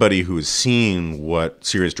anybody who has seen what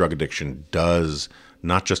serious drug addiction does,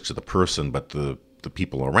 not just to the person, but the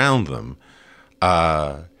people around them,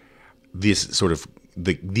 this sort of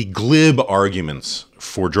the glib arguments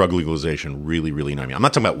for drug legalization really, really annoy me. I'm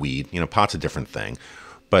not talking about weed. Pot's a different thing.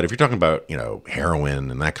 But if you're talking about, heroin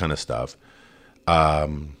and that kind of stuff,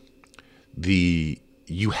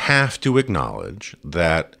 you have to acknowledge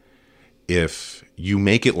that if you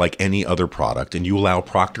make it like any other product and you allow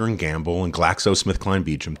Procter & Gamble and GlaxoSmithKline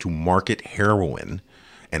Beecham to market heroin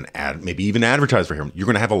and maybe even advertise for heroin, you're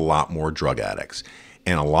going to have a lot more drug addicts.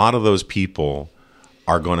 And a lot of those people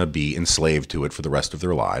are going to be enslaved to it for the rest of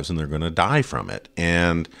their lives, and they're going to die from it.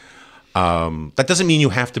 And that doesn't mean you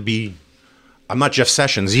have to be. I'm not Jeff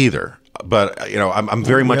Sessions either, but I'm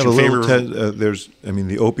very much in favor.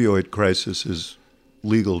 The opioid crisis is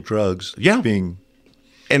legal drugs. Being.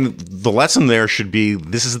 And the lesson there should be: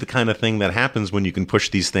 this is the kind of thing that happens when you can push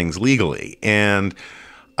these things legally. And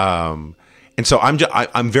so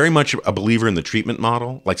I'm very much a believer in the treatment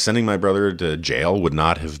model. Like sending my brother to jail would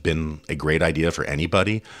not have been a great idea for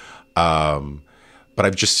anybody. But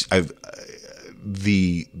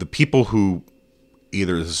the people who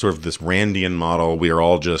either sort of this Randian model, we are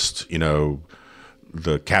all just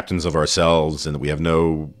the captains of ourselves, and we have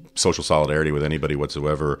no social solidarity with anybody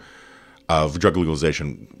whatsoever, of drug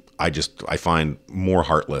legalization, I find more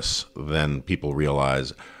heartless than people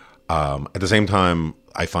realize. At the same time,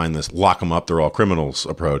 I find this lock them up, they're all criminals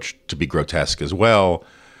approach to be grotesque as well.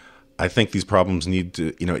 I think these problems need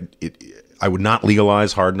to, I would not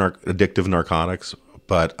legalize hard addictive narcotics,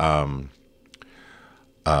 but and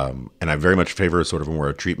I very much favor sort of a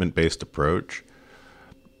more treatment-based approach.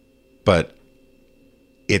 But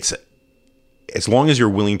it's as long as you're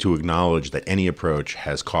willing to acknowledge that any approach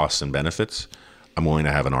has costs and benefits, I'm willing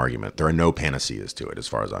to have an argument. There are no panaceas to it as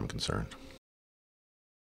far as I'm concerned.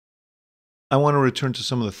 I want to return to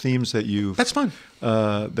some of the themes that you've That's fine.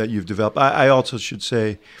 That you've developed. I also should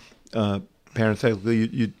say, parenthetically,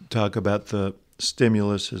 you talk about the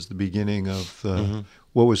stimulus as the beginning of the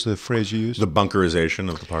what was the phrase you used? The bunkerization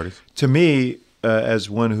of the parties. To me, as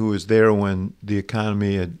one who was there when the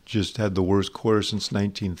economy had just had the worst quarter since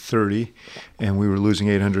 1930, and we were losing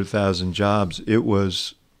 800,000 jobs, it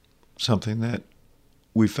was something that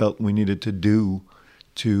we felt we needed to do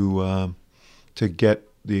to get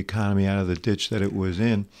the economy out of the ditch that it was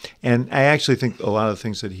in. And I actually think a lot of the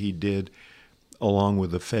things that he did, along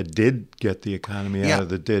with the Fed, did get the economy out of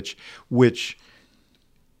the ditch, which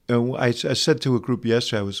I said to a group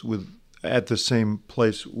yesterday, I was at the same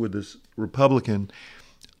place with this Republican.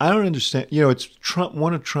 I don't understand. It's Trump.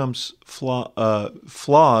 One of Trump's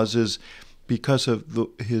flaws is because of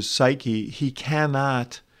his psyche, he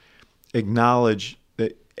cannot acknowledge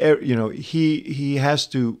that, he has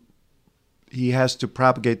to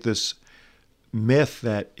propagate this myth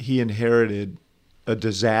that he inherited a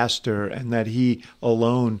disaster and that he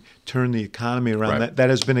alone turned the economy around. Right. That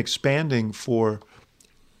has been expanding for,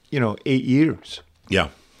 8 years. Yeah.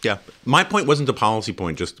 My point wasn't a policy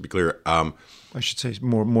point, just to be clear. I should say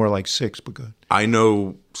more like 6, but good. I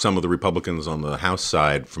know some of the Republicans on the House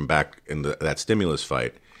side from back in that stimulus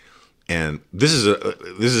fight, and this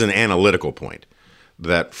is an analytical point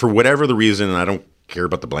that for whatever the reason, and I don't care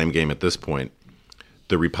about the blame game at this point,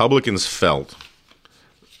 the Republicans felt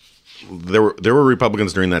there were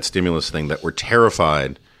Republicans during that stimulus thing that were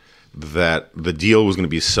terrified that the deal was going to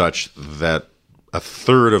be such that a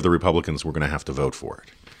third of the Republicans were going to have to vote for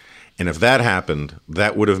it. And if that happened,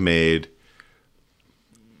 that would have made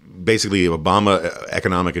basically Obama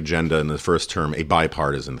economic agenda in the first term a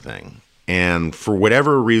bipartisan thing. And for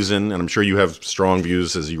whatever reason, and I'm sure you have strong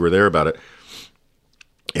views as you were there about it,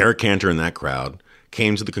 Eric Cantor and that crowd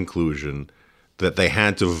came to the conclusion that they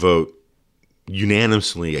had to vote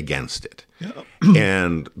unanimously against it. Yeah.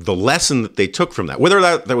 And the lesson that they took from that, whether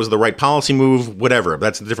that was the right policy move, whatever,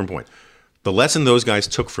 that's a different point. The lesson those guys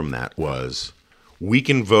took from that was we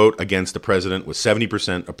can vote against the president with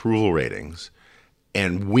 70% approval ratings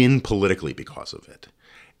and win politically because of it.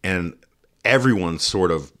 And everyone sort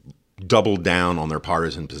of doubled down on their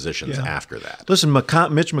partisan positions after that. Listen, Mitch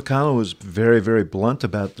McConnell was very, very blunt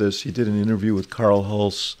about this. He did an interview with Carl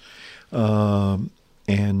Hulse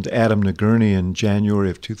and Adam Nagurney in January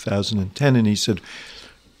of 2010, and he said,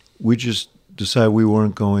 we just decided we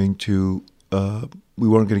weren't going to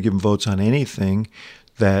give him votes on anything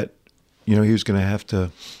that, he was going to have to,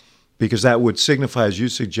 because that would signify, as you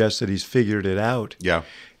suggest, that he's figured it out. Yeah.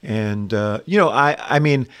 And, I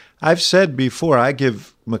mean, I've said before, I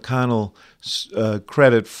give McConnell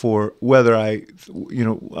credit for whether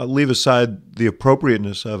I'll leave aside the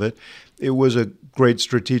appropriateness of it. It was a great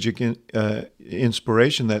strategic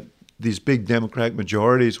inspiration that these big Democratic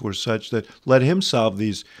majorities were such that let him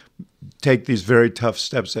take these very tough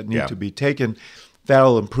steps that need to be taken.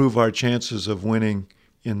 That'll improve our chances of winning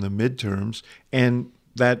in the midterms. And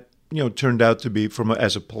that, turned out to be,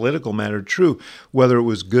 as a political matter, true. Whether it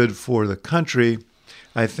was good for the country,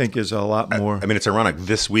 I think, is a lot more. I mean, it's ironic.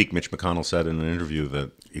 This week, Mitch McConnell said in an interview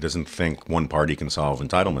that he doesn't think one party can solve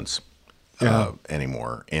entitlements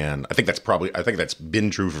anymore. And I think that's been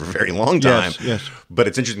true for a very long time. Yes. But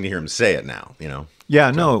it's interesting to hear him say it now,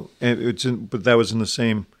 Yeah, no. But that was in the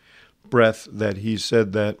same breath that he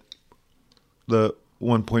said that the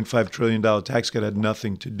 $1.5 trillion tax cut had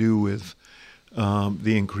nothing to do with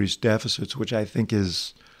the increased deficits, which I think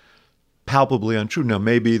is palpably untrue. Now,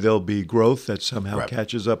 maybe there'll be growth that somehow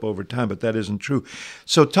catches up over time, but that isn't true.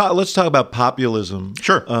 So let's talk about populism.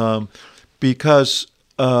 Sure. Because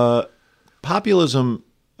populism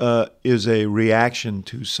is a reaction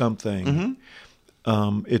to something.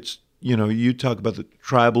 It's, you talk about the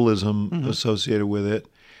tribalism associated with it.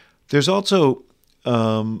 There's also,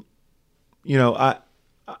 I'm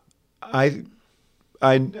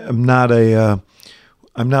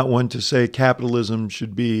not one to say capitalism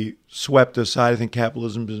should be swept aside. I think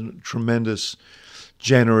capitalism is a tremendous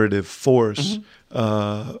generative force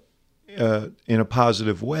in a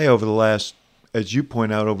positive way over the last, as you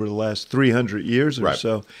point out, over the last 300 years or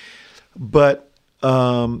so. But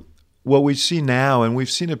what we see now, and we've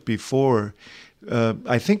seen it before,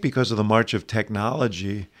 I think because of the march of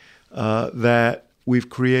technology, that we've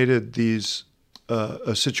created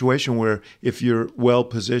a situation where if you're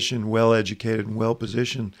well-positioned, well-educated, and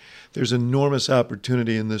well-positioned, there's enormous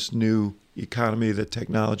opportunity in this new economy that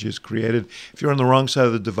technology has created. If you're on the wrong side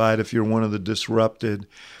of the divide, if you're one of the disrupted,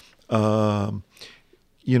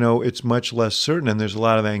 it's much less certain, and there's a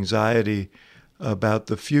lot of anxiety about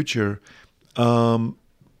the future.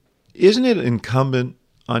 Isn't it incumbent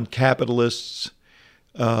on capitalists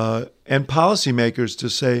and policymakers to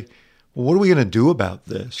say, well, what are we going to do about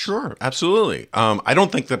this? Sure, absolutely. I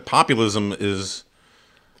don't think that populism is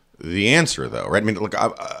the answer, though, right? I mean, look,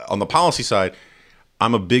 on the policy side,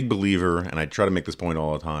 I'm a big believer, and I try to make this point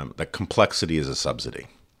all the time, that complexity is a subsidy.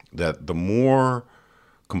 That the more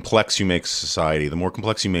complex you make society, the more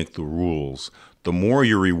complex you make the rules, the more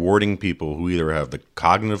you're rewarding people who either have the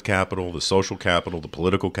cognitive capital, the social capital, the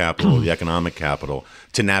political capital, the economic capital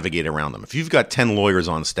to navigate around them. If you've got 10 lawyers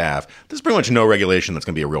on staff, there's pretty much no regulation that's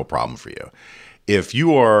going to be a real problem for you. If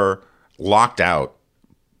you are locked out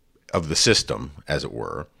of the system, as it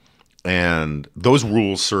were, and those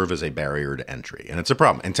rules serve as a barrier to entry, and it's a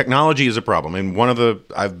problem. And technology is a problem. And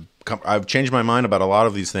I've changed my mind about a lot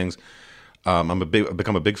of these things. I've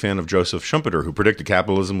become a big fan of Joseph Schumpeter, who predicted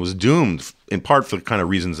capitalism was doomed, in part for the kind of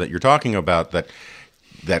reasons that you're talking about, that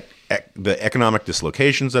the economic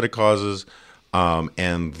dislocations that it causes,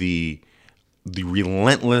 and the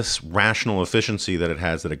relentless rational efficiency that it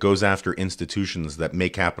has, that it goes after institutions that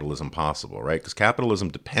make capitalism possible, right? Because capitalism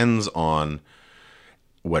depends on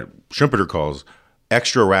what Schumpeter calls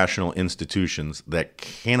extra-rational institutions that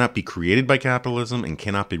cannot be created by capitalism and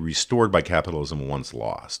cannot be restored by capitalism once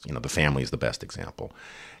lost. The family is the best example.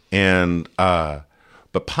 And but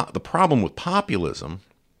the problem with populism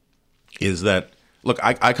is that, look,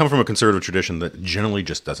 I come from a conservative tradition that generally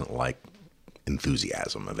just doesn't like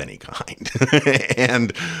enthusiasm of any kind.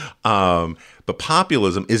 But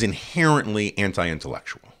populism is inherently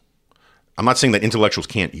anti-intellectual. I'm not saying that intellectuals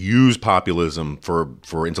can't use populism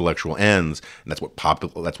for intellectual ends, and that's what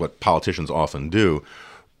politicians often do.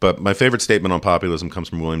 But my favorite statement on populism comes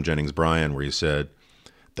from William Jennings Bryan, where he said,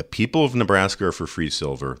 "The people of Nebraska are for free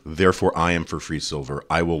silver, therefore I am for free silver.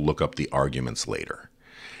 I will look up the arguments later."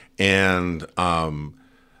 And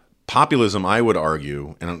populism, I would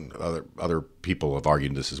argue, and other people have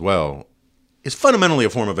argued this as well, is fundamentally a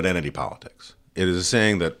form of identity politics. It is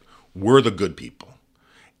saying that we're the good people.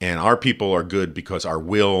 And our people are good because our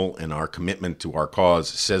will and our commitment to our cause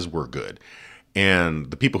says we're good. And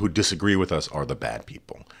the people who disagree with us are the bad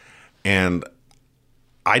people. And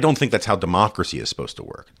I don't think that's how democracy is supposed to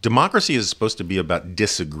work. Democracy is supposed to be about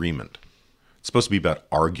disagreement. It's supposed to be about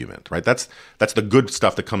argument, right? That's the good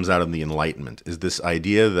stuff that comes out of the Enlightenment, is this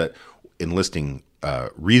idea that enlisting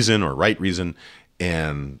reason or right reason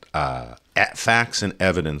and facts and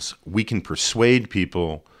evidence, we can persuade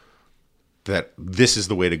people that this is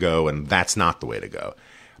the way to go and that's not the way to go.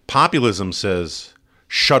 Populism says,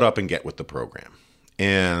 shut up and get with the program.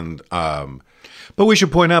 And but we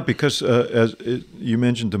should point out, because as you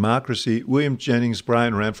mentioned democracy, William Jennings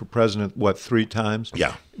Bryan ran for president, 3 times?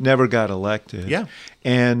 Yeah. Never got elected. Yeah.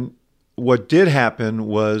 And what did happen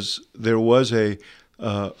was there was a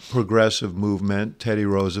progressive movement, Teddy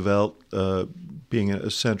Roosevelt being a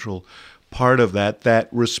central part of that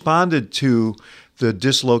responded to the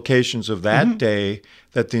dislocations of that day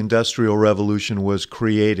that the Industrial Revolution was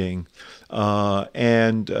creating,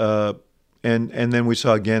 and then we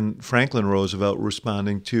saw again Franklin Roosevelt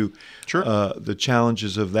responding to the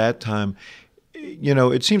challenges of that time.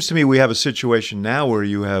 It seems to me we have a situation now where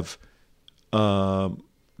you have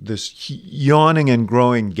this yawning and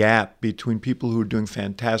growing gap between people who are doing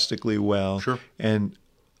fantastically well and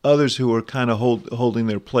others who are kind of holding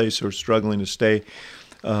their place or struggling to stay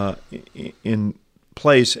in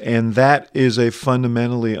place, and that is a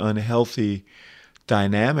fundamentally unhealthy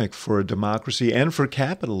dynamic for a democracy and for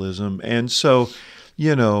capitalism. And so,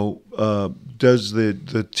 does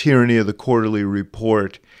the tyranny of the quarterly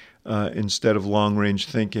report instead of long-range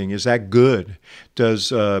thinking, is that good?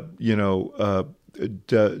 Does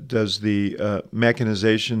does the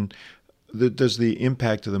mechanization, does the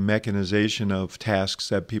impact of the mechanization of tasks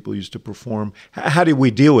that people used to perform, how do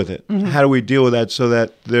we deal with it? Mm-hmm. How do we deal with that so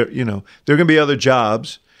that there are going to be other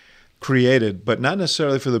jobs created, but not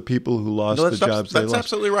necessarily for the people who lost the jobs they lost? That's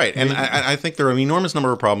absolutely right. And I think there are an enormous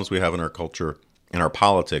number of problems we have in our culture, in our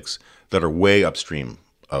politics, that are way upstream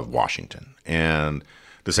of Washington. And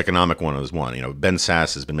this economic one is one. Ben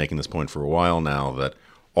Sass has been making this point for a while now, that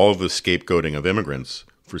all of the scapegoating of immigrants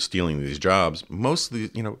for stealing these jobs, most of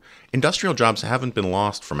the, industrial jobs haven't been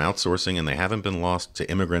lost from outsourcing, and they haven't been lost to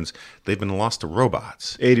immigrants. They've been lost to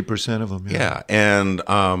robots. 80% of them. Yeah. And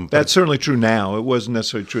that's certainly true now. It wasn't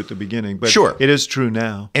necessarily true at the beginning, but sure, it is true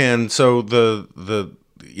now. And so the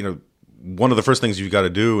one of the first things you've got to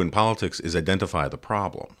do in politics is identify the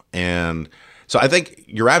problem. And so I think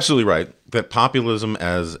you're absolutely right that populism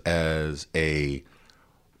as a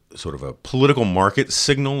sort of a political market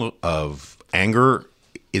signal of anger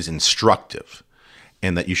is instructive,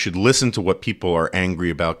 and that you should listen to what people are angry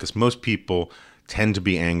about, because most people tend to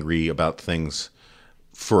be angry about things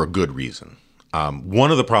for a good reason. One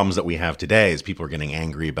of the problems that we have today is people are getting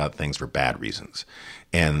angry about things for bad reasons.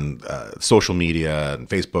 And social media and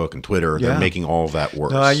Facebook and Twitter, they're making all of that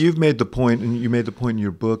worse. No, you've made the point, and you made the point in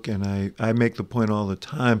your book, and I make the point all the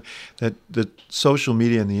time, that the social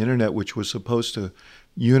media and the internet, which was supposed to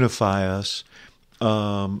unify us,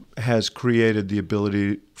 has created the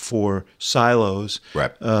ability for silos,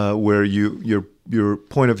 right, where your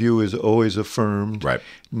point of view is always affirmed, right,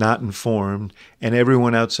 not informed, and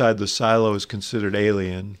everyone outside the silo is considered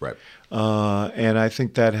alien. Right. And I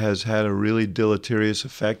think that has had a really deleterious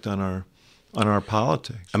effect on our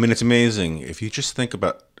politics. I mean, it's amazing if you just think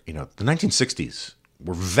about the 1960s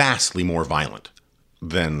were vastly more violent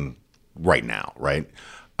than right now, right?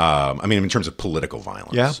 I mean, in terms of political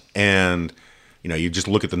violence. Yeah. And you just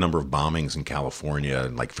look at the number of bombings in California,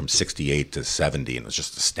 like from 68 to 70, and it's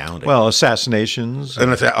just astounding. Well, assassinations.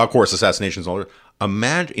 And of course, assassinations all over.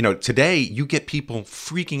 Imagine, today you get people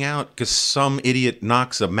freaking out because some idiot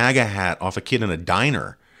knocks a MAGA hat off a kid in a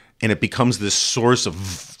diner, and it becomes this source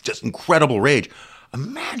of just incredible rage.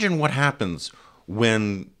 Imagine what happens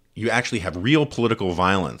when you actually have real political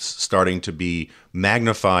violence starting to be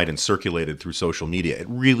magnified and circulated through social media. It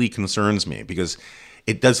really concerns me, because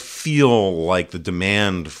it does feel like the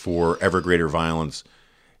demand for ever greater violence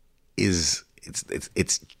is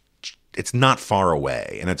it's not far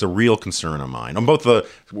away, and it's a real concern of mine. On both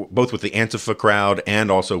with the Antifa crowd and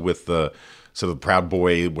also with the sort of Proud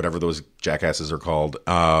Boy, whatever those jackasses are called.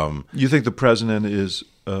 You think the president is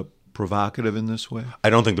provocative in this way? I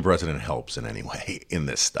don't think the president helps in any way in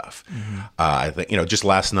this stuff. Mm-hmm. I think, just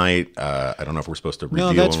last night, I don't know if we're supposed to review.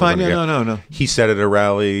 No, that's fine. Yeah, no. He said at a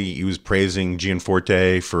rally, he was praising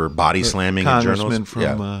Gianforte for body slamming a journalist.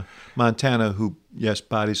 Congressman from Montana who,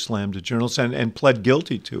 body slammed a journalist and pled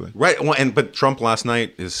guilty to it. Right. Well, but Trump last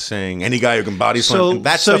night is saying any guy who can body slam,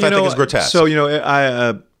 that stuff I think is grotesque. So,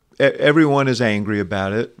 everyone is angry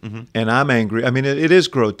about it, mm-hmm. and I'm angry. I mean, it is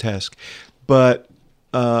grotesque, but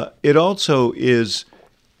it also is,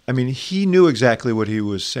 he knew exactly what he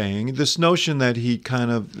was saying. This notion that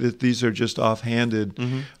that these are just offhanded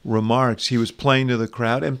mm-hmm. remarks, he was playing to the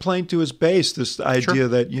crowd and playing to his base, this idea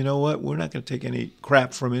that, we're not going to take any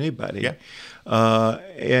crap from anybody. Yeah. With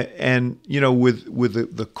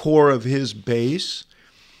the core of his base,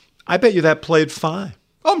 I bet you that played fine.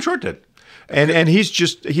 Oh, I'm sure it did. And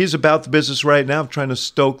he's about the business right now of trying to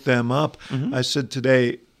stoke them up. Mm-hmm. I said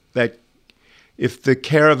today that if the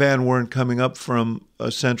caravan weren't coming up from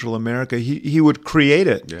Central America, he would create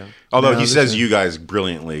it. Yeah. Although he says you guys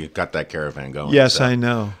brilliantly got that caravan going. Yes, so. I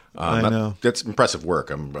know. That's impressive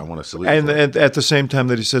work. I want to salute you. And at the same time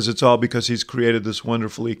that he says it's all because he's created this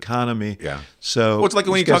wonderful economy. Yeah. So it's like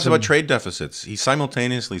when he talks about trade deficits. He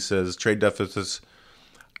simultaneously says trade deficits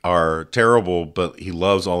are terrible, but he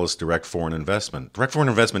loves all this direct foreign investment. Direct foreign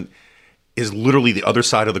investment is literally the other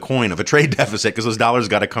side of the coin of a trade deficit, because those dollars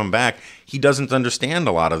got to come back. He doesn't understand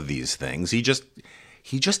a lot of these things. He just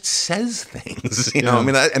says things, you know. I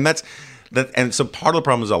mean, and so part of the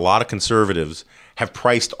problem is a lot of conservatives have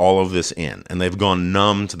priced all of this in, and they've gone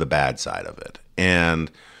numb to the bad side of it. And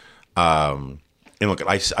look,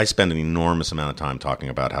 I spend an enormous amount of time talking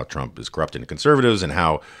about how Trump is corrupting conservatives, and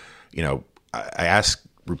how, I ask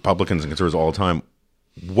Republicans and conservatives all the time,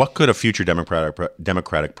 what could a future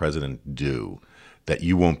Democratic president do that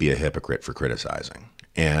you won't be a hypocrite for criticizing?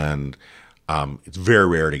 And It's very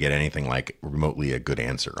rare to get anything like remotely a good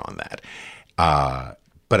answer on that.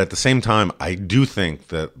 But at the same time, I do think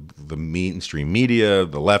that the mainstream media,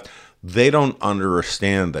 the left, they don't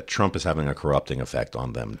understand that Trump is having a corrupting effect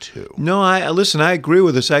on them too. No, I agree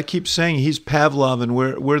with this. I keep saying he's Pavlov and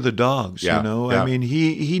we're the dogs. Yeah, you know, yeah. I mean,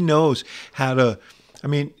 he knows how to. I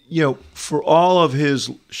mean, you know, for all of his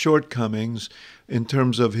shortcomings in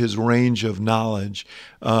terms of his range of knowledge,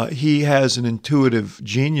 he has an intuitive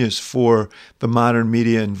genius for the modern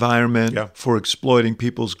media environment, for exploiting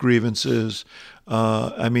people's grievances.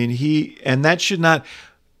 I mean, he should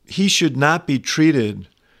not be treated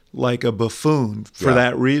like a buffoon for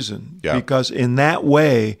that reason, because in that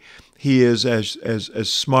way he is as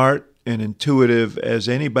smart and intuitive as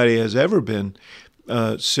anybody has ever been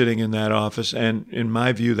sitting in that office, and in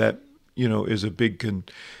my view, that is a big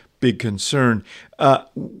concern.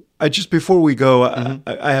 I just before we go,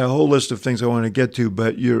 I had a whole list of things I want to get to,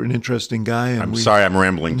 but you're an interesting guy. And I'm sorry, I'm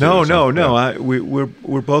rambling. No.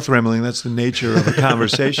 We're both rambling. That's the nature of a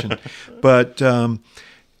conversation. But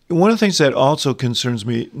one of the things that also concerns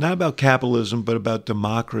me, not about capitalism, but about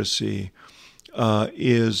democracy,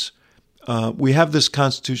 is we have this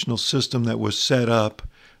constitutional system that was set up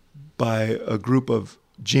by a group of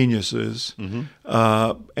geniuses,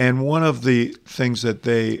 and one of the things that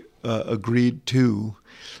they agreed to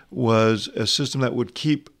was a system that would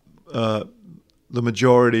keep the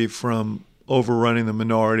majority from overrunning the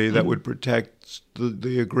minority, that would protect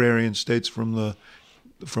the agrarian states from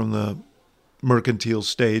the mercantile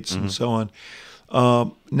states and so on.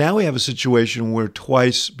 Now we have a situation where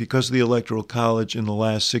twice, because of the Electoral College in the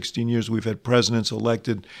last 16 years, we've had presidents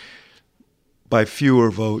elected by fewer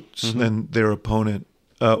votes than their opponent,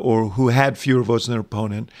 or who had fewer votes than their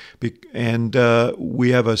opponent. And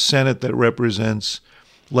we have a Senate that represents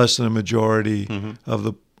less than a majority of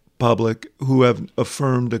the public, who have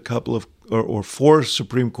affirmed a couple of, or four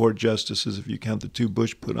Supreme Court justices, if you count the two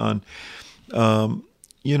Bush put on,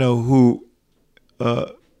 who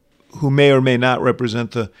may or may not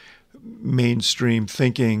represent the mainstream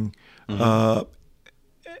thinking.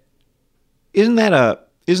 Isn't that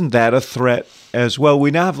a threat as well?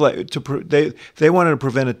 We now have they wanted to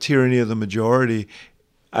prevent a tyranny of the majority.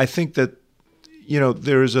 I think that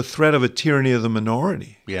there is a threat of a tyranny of the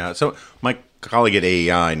minority. Yeah. So my colleague at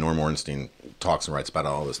AEI, Norm Ornstein, talks and writes about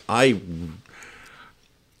all this. I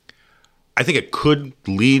think it could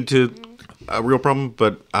lead to a real problem,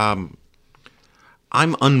 but I'm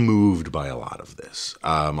unmoved by a lot of this.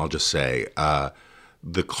 I'll just say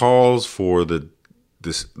the calls for the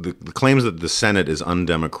claims that the Senate is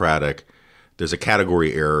undemocratic. There's a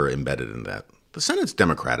category error embedded in that. The Senate's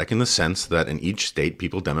democratic in the sense that in each state,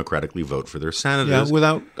 people democratically vote for their senators. Yeah,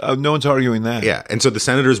 without no one's arguing that. Yeah, and so the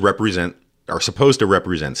senators are supposed to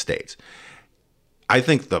represent states. I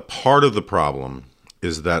think the part of the problem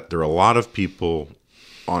is that there are a lot of people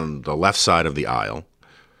on the left side of the aisle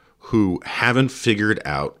who haven't figured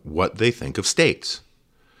out what they think of states.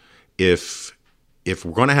 If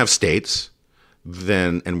we're going to have states,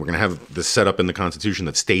 and we're going to have this set up in the Constitution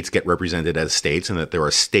that states get represented as states, and that there are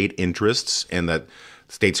state interests, and that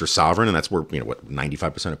states are sovereign, and that's where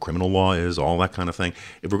 95% of criminal law is, all that kind of thing.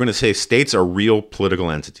 If we're going to say states are real political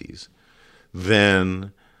entities,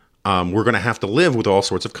 then we're going to have to live with all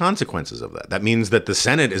sorts of consequences of that. That means that the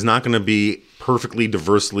Senate is not going to be perfectly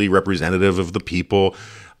diversely representative of the people.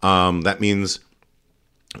 That means,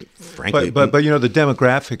 frankly, but the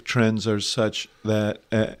demographic trends are such that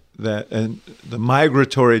and the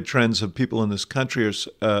migratory trends of people in this country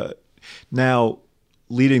are now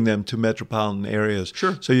leading them to metropolitan areas.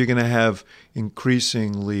 Sure. So you're going to have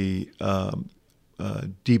increasingly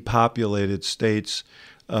depopulated states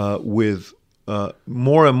with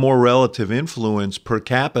more and more relative influence per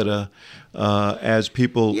capita as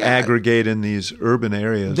people aggregate in these urban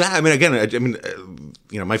areas. Yeah,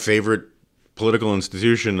 my favorite political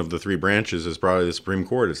institution of the three branches is probably the Supreme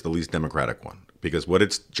Court. It's the least democratic one, because what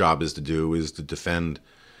its job is to do is to defend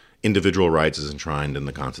individual rights as enshrined in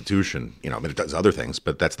the Constitution. It does other things,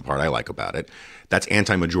 but that's the part I like about it. That's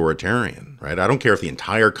anti-majoritarian, right? I don't care if the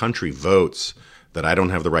entire country votes that I don't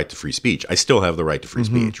have the right to free speech. I still have the right to free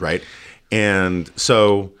speech, right? And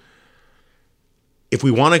so if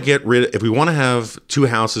we want to have two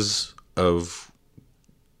houses of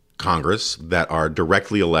Congress that are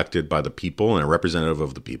directly elected by the people and are representative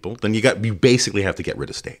of the people, then you basically have to get rid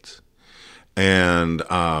of states. And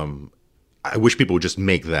I wish people would just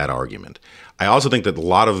make that argument. I also think that a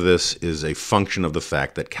lot of this is a function of the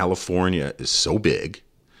fact that California is so big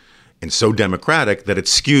and so democratic that it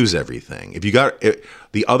skews everything. If you got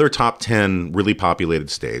the other top 10 really populated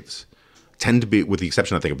states tend to be, with the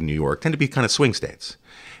exception I think of New York, tend to be kind of swing states.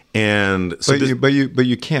 And so but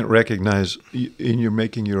you can't recognize, in your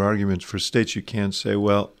making your arguments for states, you can't say,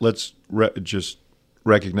 well, let's just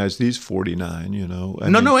recognize these 49.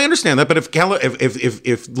 I understand that. But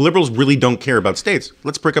if liberals really don't care about states,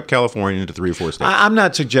 let's break up California into 3 or 4 states. I'm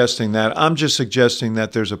not suggesting that. I'm just suggesting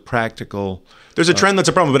that there's a practical. There's a trend that's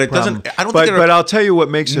a problem, but it doesn't. I don't. But I'll tell you what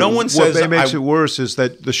makes it. Makes it worse is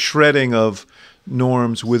that the shredding of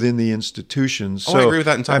norms within the institutions. I agree with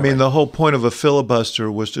that entirely. I mean, the whole point of a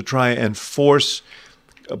filibuster was to try and force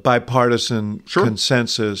bipartisan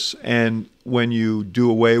consensus, and when you do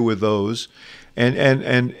away with those,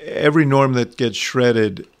 and every norm that gets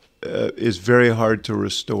shredded is very hard to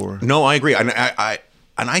restore. No, I agree, and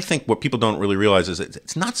I think what people don't really realize is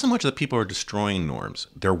it's not so much that people are destroying norms;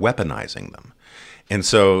 they're weaponizing them. And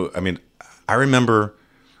so, I mean, I remember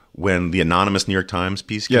when the anonymous New York Times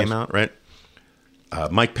piece came out, right?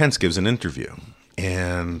 Mike Pence gives an interview,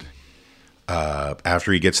 and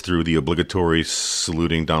after he gets through the obligatory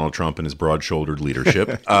saluting Donald Trump and his broad-shouldered leadership,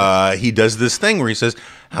 he does this thing where he says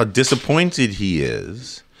how disappointed he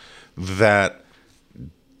is that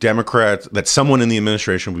that someone in the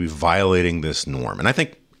administration would be violating this norm. And I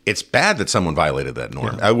think it's bad that someone violated that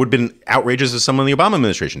norm. It would have been outrageous if someone in the Obama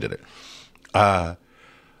administration did it. But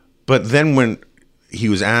then when he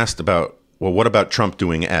was asked about, well, what about Trump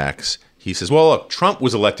doing X? He says, well, look, Trump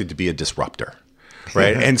was elected to be a disruptor,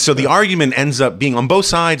 right? And so the argument ends up being on both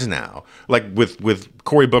sides now, like with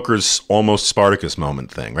Cory Booker's almost Spartacus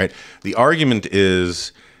moment thing, right? The argument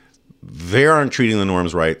is they aren't treating the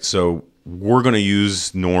norms right, so we're going to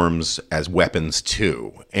use norms as weapons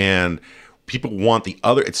too. And people want the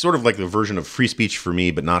other. It's sort of like the version of free speech for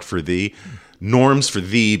me, but not for thee. Norms for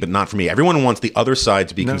thee, but not for me. Everyone wants the other side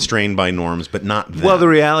to be constrained by norms, but not them. Well, the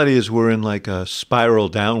reality is we're in like a spiral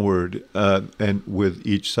downward, and with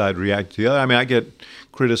each side reacting to the other. I mean, I get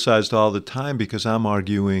criticized all the time because I'm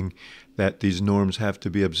arguing that these norms have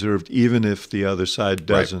to be observed even if the other side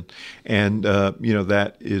doesn't. Right. And,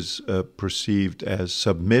 that is perceived as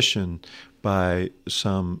submission by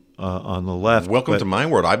some on the left. Welcome to my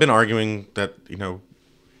world. I've been arguing that,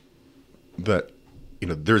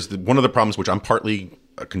 there's one of the problems which I'm partly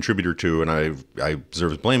a contributor to, and I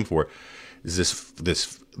deserve blame for, is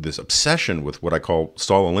this obsession with what I call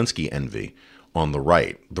Saul Alinsky envy on the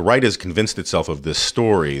right. The right has convinced itself of this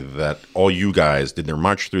story that all you guys did their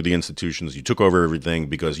march through the institutions, you took over everything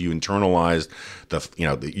because you internalized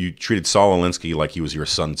you treated Saul Alinsky like he was your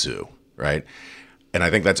Sun Tzu, right? And I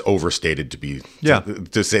think that's overstated to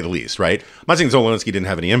say the least, right? I'm not saying Saul Alinsky didn't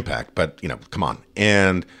have any impact, but come on.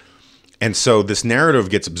 And so this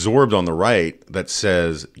narrative gets absorbed on the right that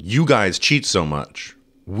says, you guys cheat so much,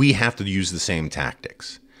 we have to use the same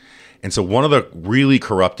tactics. And so one of the really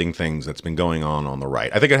corrupting things that's been going on the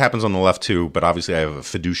right, I think it happens on the left too, but obviously I have a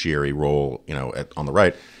fiduciary role, on the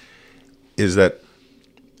right, is that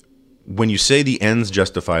when you say the ends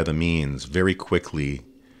justify the means, very quickly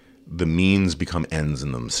the means become ends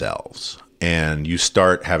in themselves. And you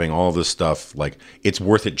start having all this stuff like it's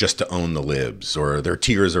worth it just to own the libs, or their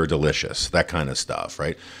tears are delicious, that kind of stuff,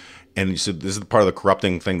 right? And so this is part of the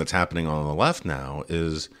corrupting thing that's happening on the left now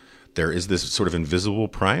is there is this sort of invisible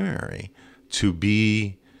primary to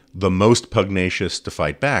be the most pugnacious to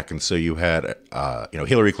fight back. And so you had,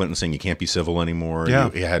 Hillary Clinton saying you can't be civil anymore. Yeah,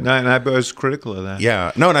 and I was critical of that.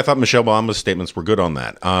 Yeah, no, and I thought Michelle Obama's statements were good on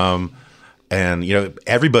that. And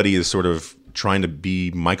everybody is sort of trying to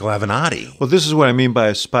be Michael Avenatti. Well, this is what I mean by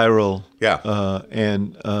a spiral. Yeah.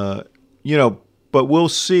 But we'll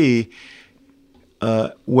see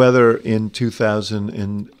whether in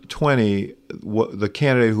 2020 the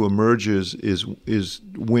candidate who emerges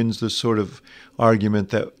wins the sort of argument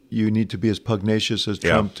that you need to be as pugnacious as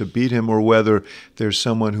Trump to beat him, or whether there's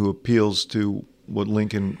someone who appeals to what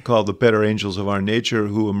Lincoln called the better angels of our nature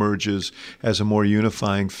who emerges as a more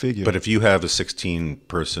unifying figure. But if you have a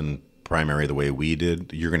 16-person primary the way we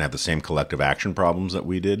did, you're going to have the same collective action problems that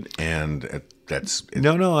we did, and it makes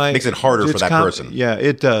it harder for that person. Yeah,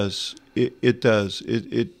 it does. It does.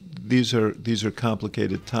 These are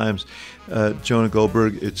complicated times. Jonah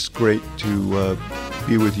Goldberg, it's great to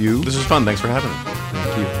be with you. This was fun. Thanks for having me.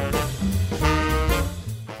 Thank you.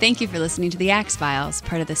 Thank you for listening to The Axe Files,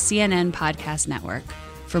 part of the CNN Podcast Network.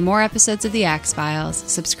 For more episodes of The Axe Files,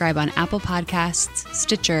 subscribe on Apple Podcasts,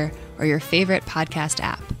 Stitcher, or your favorite podcast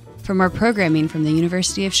app. For more programming from the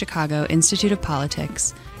University of Chicago Institute of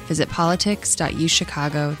Politics, visit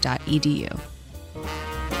politics.uchicago.edu.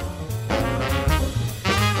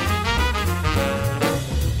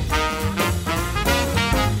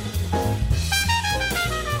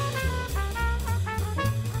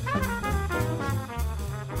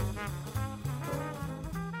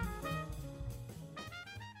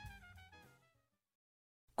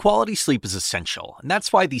 Quality sleep is essential, and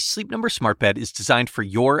that's why the Sleep Number Smart Bed is designed for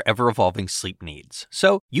your ever-evolving sleep needs.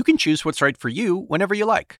 So you can choose what's right for you whenever you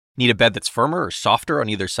like. Need a bed that's firmer or softer on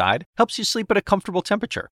either side? Helps you sleep at a comfortable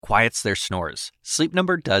temperature. Quiets their snores. Sleep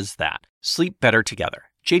Number does that. Sleep better together.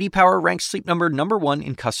 J.D. Power ranks Sleep Number number 1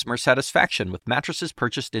 in customer satisfaction with mattresses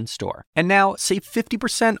purchased in-store. And now, save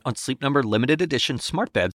 50% on Sleep Number limited edition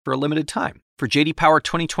smart beds for a limited time. For J.D. Power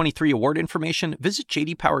 2023 award information, visit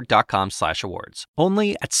jdpower.com/awards.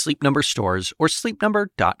 Only at Sleep Number stores or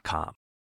sleepnumber.com.